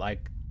together. But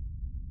like,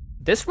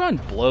 this run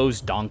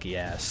blows donkey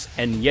ass.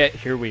 And yet,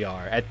 here we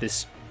are at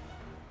this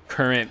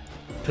current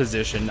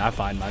position I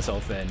find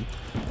myself in,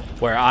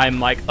 where I'm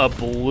like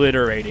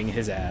obliterating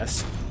his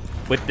ass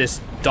with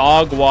this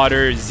dog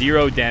water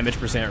 0 damage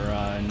percent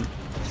run.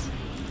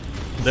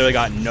 Literally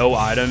got no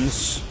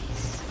items.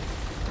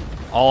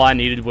 All I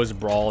needed was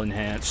Brawl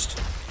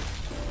enhanced.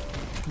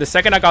 The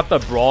second I got the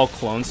Brawl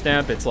clone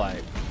stamp, it's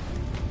like,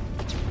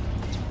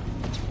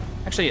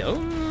 actually, oh,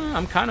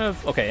 I'm kind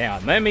of okay. Hang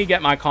on, let me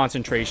get my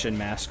concentration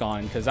mask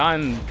on because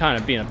I'm kind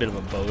of being a bit of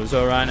a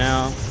bozo right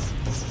now.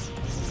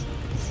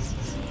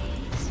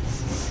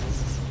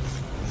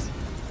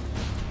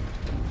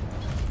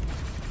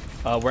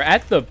 We're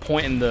at the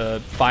point in the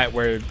fight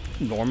where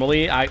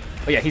normally oh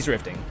yeah, he's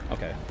rifting.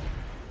 Okay.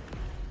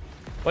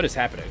 What is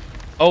happening?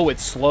 Oh,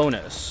 it's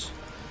slowness.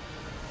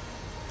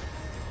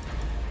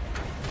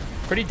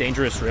 Pretty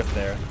dangerous rift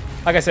there.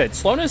 Like I said,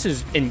 slowness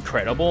is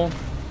incredible.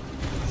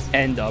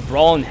 And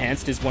Brawl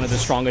Enhanced is one of the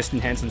strongest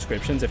enhanced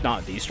inscriptions, if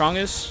not the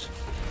strongest.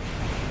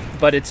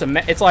 But it's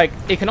like,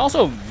 it can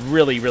also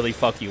really, really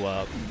fuck you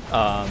up.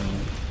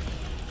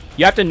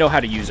 You have to know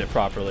how to use it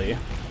properly.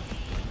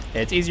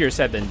 It's easier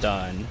said than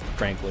done,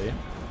 frankly.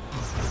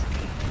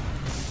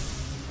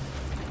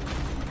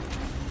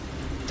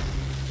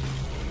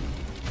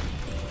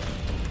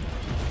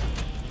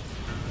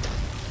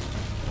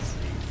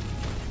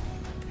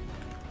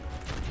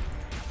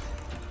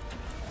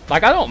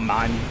 Like, I don't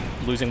mind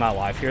losing my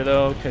life here,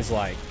 though, because,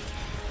 like,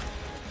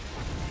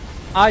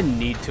 I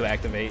need to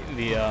activate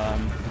the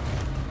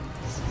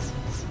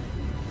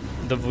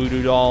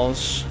voodoo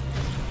dolls.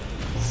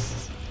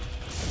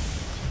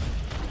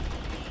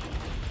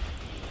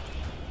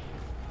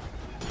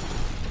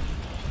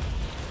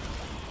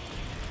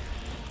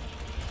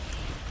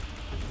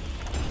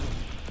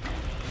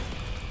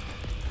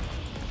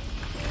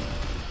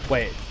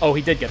 Wait. Oh,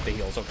 he did get the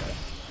heals. Okay.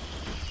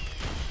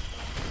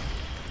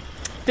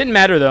 Didn't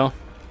matter, though.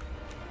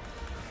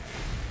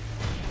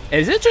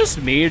 Is it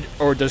just me,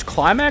 or does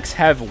Climax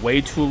have way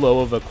too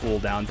low of a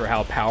cooldown for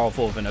how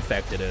powerful of an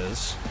effect it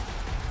is?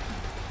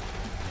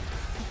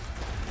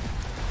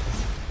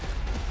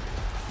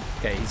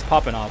 Okay, he's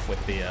popping off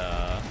with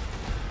the,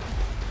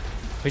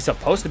 he's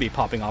supposed to be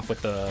popping off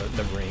with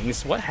the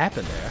rings. What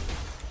happened there?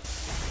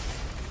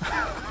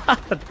 I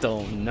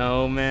don't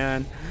know,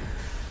 man.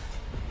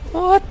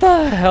 What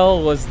the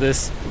hell was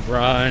this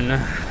run?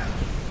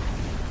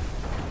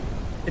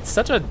 It's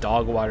such a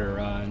dog water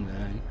run,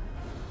 man.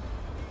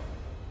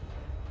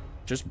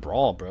 Just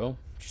brawl, bro.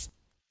 Just,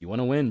 you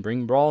want to win,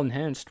 bring brawl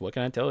enhanced. What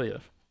can I tell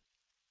you?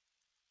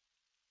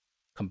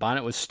 Combine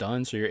it with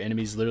stun so your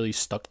enemy's literally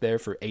stuck there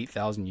for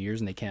 8,000 years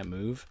and they can't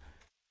move.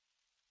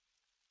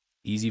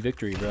 Easy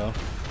victory, bro.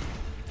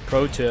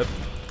 Pro tip.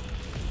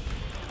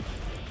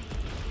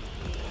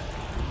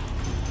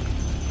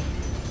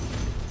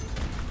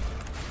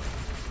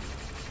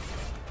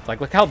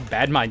 Like, look how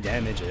bad my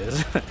damage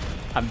is.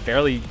 I'm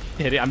barely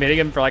hitting. I'm hitting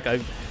him for like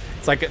a...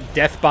 It's like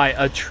death by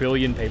a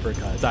trillion paper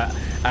cuts.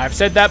 I've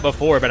said that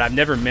before, but I've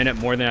never meant it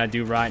more than I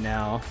do right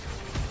now.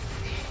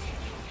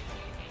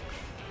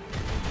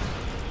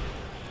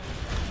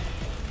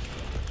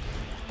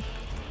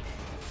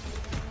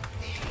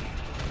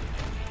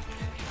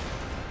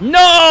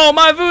 No!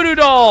 My voodoo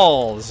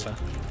dolls!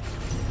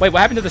 Wait, what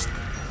happened to this?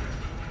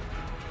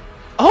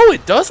 Oh,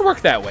 it does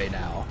work that way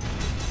now.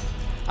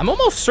 I'm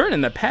almost certain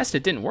in the past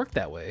it didn't work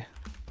that way.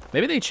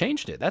 Maybe they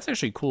changed it. That's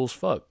actually cool as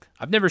fuck.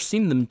 I've never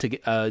seen them to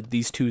get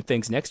these two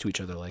things next to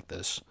each other like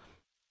this.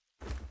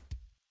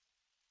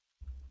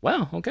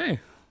 Wow, okay.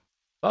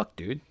 Fuck,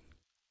 dude.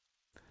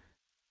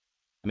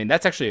 I mean,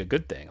 that's actually a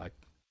good thing. Like,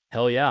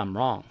 hell yeah, I'm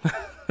wrong.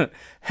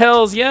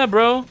 Hells yeah,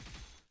 bro.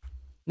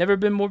 Never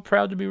been more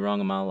proud to be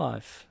wrong in my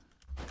life.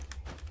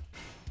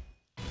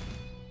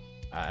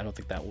 I don't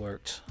think that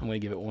worked. I'm gonna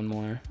give it one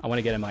more. I want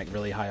to get him like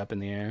really high up in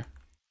the air.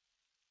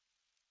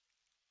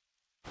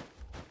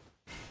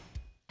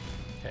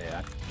 Okay,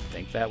 I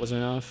think that was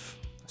enough.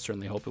 I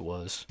certainly hope it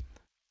was.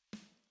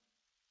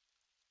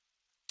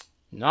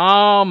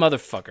 No,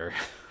 motherfucker.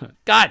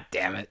 God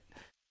damn it.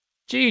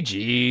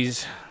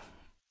 GG's.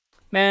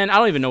 Man, I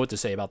don't even know what to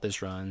say about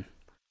this run.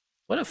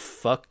 What a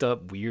fucked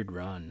up, weird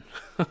run.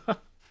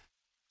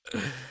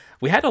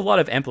 We had a lot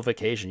of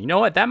amplification. You know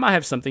what? That might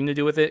have something to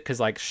do with it, because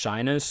like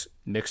shyness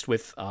mixed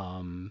with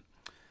the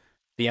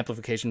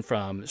amplification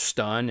from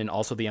stun and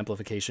also the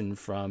amplification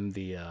from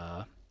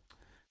the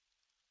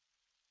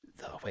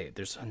oh, wait,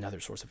 there's another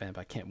source of amp.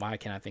 Why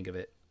can't I think of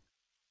it?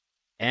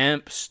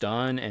 Amp,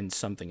 stun, and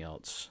something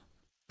else.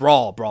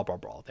 Brawl.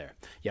 There.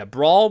 Yeah,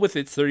 brawl with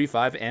its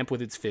 35, amp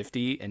with its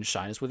 50, and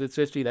shyness with its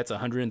 50. That's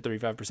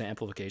 135%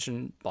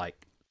 amplification.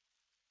 Like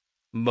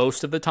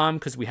most of the time,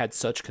 because we had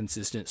such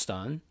consistent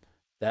stun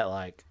that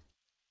like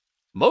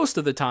most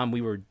of the time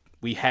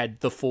we had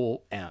the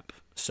full amp.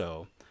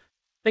 So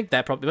I think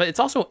that probably, but it's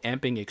also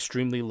amping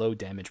extremely low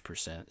damage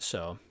percent.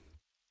 So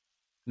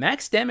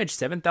max damage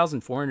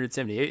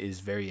 7,478 is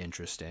very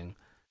interesting.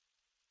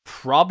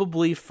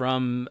 Probably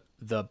from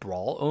the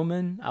Brawl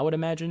Omen, I would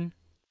imagine.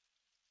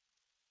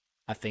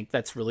 I think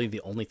that's really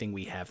the only thing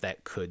we have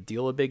that could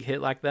deal a big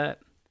hit like that.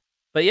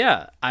 But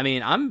yeah, I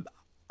mean,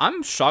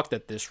 I'm shocked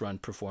that this run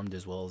performed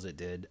as well as it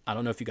did. I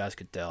don't know if you guys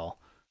could tell.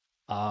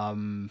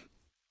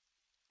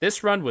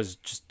 This run was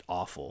just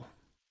awful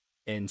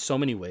in so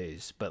many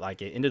ways, but like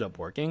it ended up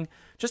working.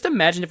 Just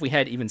imagine if we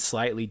had even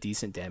slightly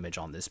decent damage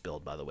on this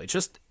build, by the way.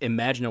 Just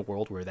imagine a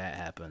world where that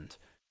happened.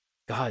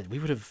 God, we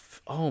would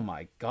have, oh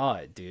my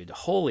god, dude.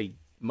 Holy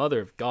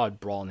mother of God,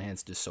 Brawl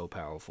Enhanced is so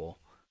powerful.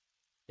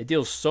 It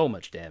deals so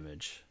much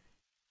damage.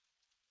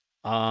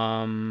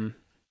 Also,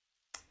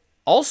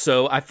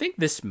 I think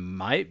this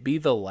might be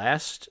the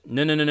last,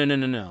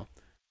 no.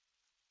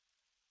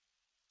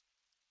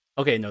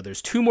 Okay, no,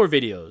 there's 2 more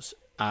videos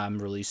I'm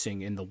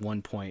releasing in the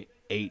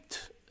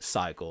 1.8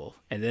 cycle.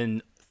 And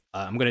then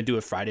I'm going to do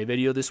a Friday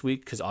video this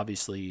week because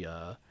obviously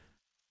the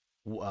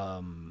 1.9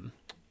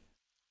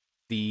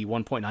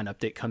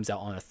 update comes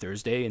out on a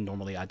Thursday. And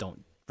normally I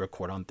don't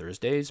record on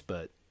Thursdays,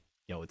 but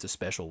you know, it's a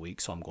special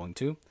week, so I'm going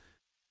to.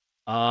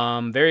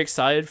 Very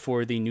excited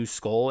for the new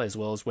Skul as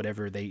well as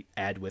whatever they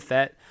add with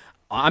that.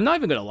 I'm not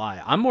even going to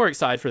lie. I'm more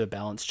excited for the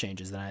balance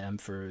changes than I am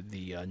for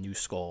the new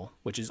Skul,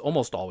 which is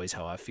almost always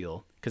how I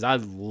feel. Because I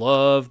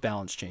love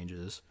balance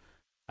changes.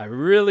 I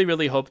really,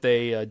 really hope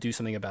they do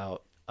something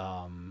about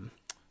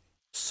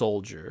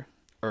Soldier.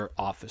 Or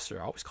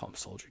Officer. I always call him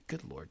Soldier.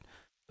 Good lord.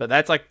 But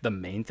that's like the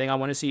main thing I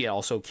want to see. And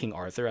also King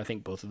Arthur. I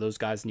think both of those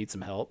guys need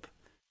some help.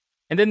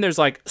 And then there's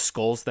like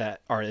skulls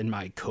that are in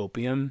my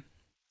copium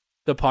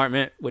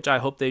department, which I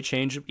hope they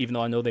change, even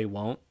though I know they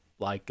won't.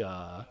 Like,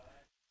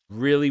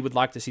 really would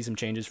like to see some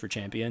changes for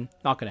Champion.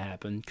 Not going to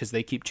happen because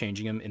they keep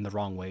changing him in the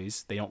wrong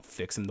ways. They don't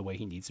fix him the way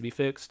he needs to be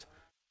fixed.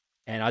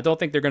 And I don't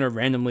think they're going to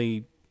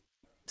randomly...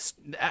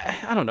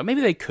 I don't know.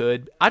 Maybe they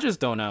could. I just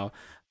don't know.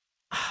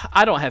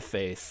 I don't have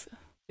faith.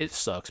 It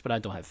sucks, but I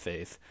don't have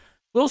faith.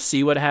 We'll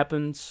see what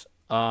happens.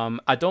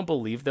 I don't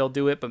believe they'll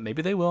do it, but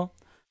maybe they will.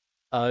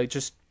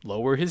 Just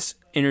lower his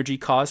energy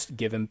cost,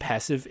 give him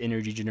passive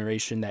energy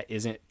generation that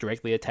isn't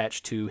directly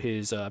attached to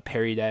his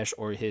parry dash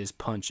or his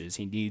punches.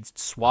 He needs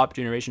swap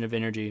generation of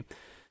energy,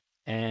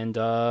 and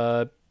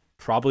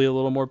probably a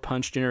little more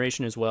punch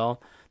generation as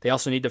well. They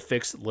also need to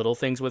fix little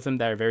things with him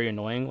that are very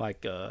annoying,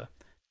 like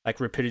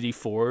Rapidity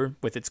 4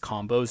 with its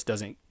combos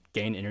doesn't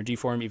gain energy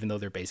for him, even though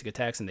they're basic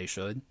attacks, and they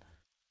should.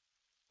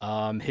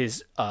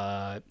 His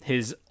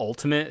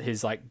ultimate,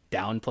 his like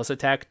down plus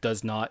attack,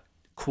 does not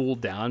cool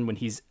down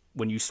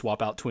when you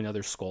swap out to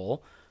another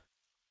skull.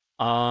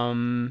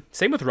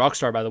 Same with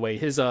Rockstar, by the way.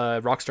 His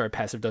Rockstar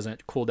passive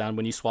doesn't cool down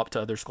when you swap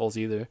to other skulls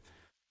either.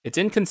 It's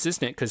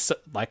inconsistent because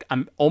like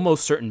I'm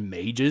almost certain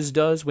Mage's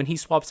does when he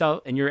swaps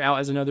out and you're out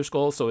as another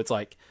skull. So it's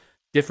like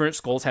different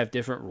skulls have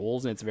different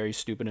rules, and it's very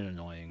stupid and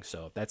annoying.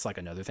 So that's like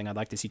another thing I'd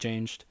like to see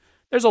changed.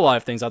 There's a lot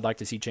of things I'd like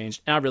to see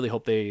changed, and I really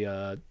hope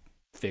they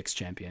fix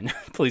Champion.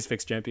 Please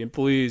fix Champion,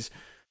 please.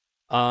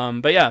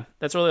 But yeah,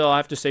 that's really all I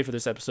have to say for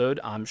this episode.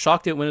 I'm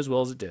shocked it went as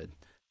well as it did.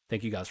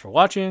 Thank you guys for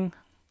watching.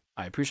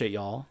 I appreciate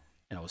y'all,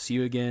 and I will see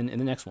you again in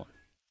the next one.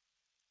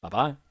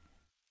 Bye-bye.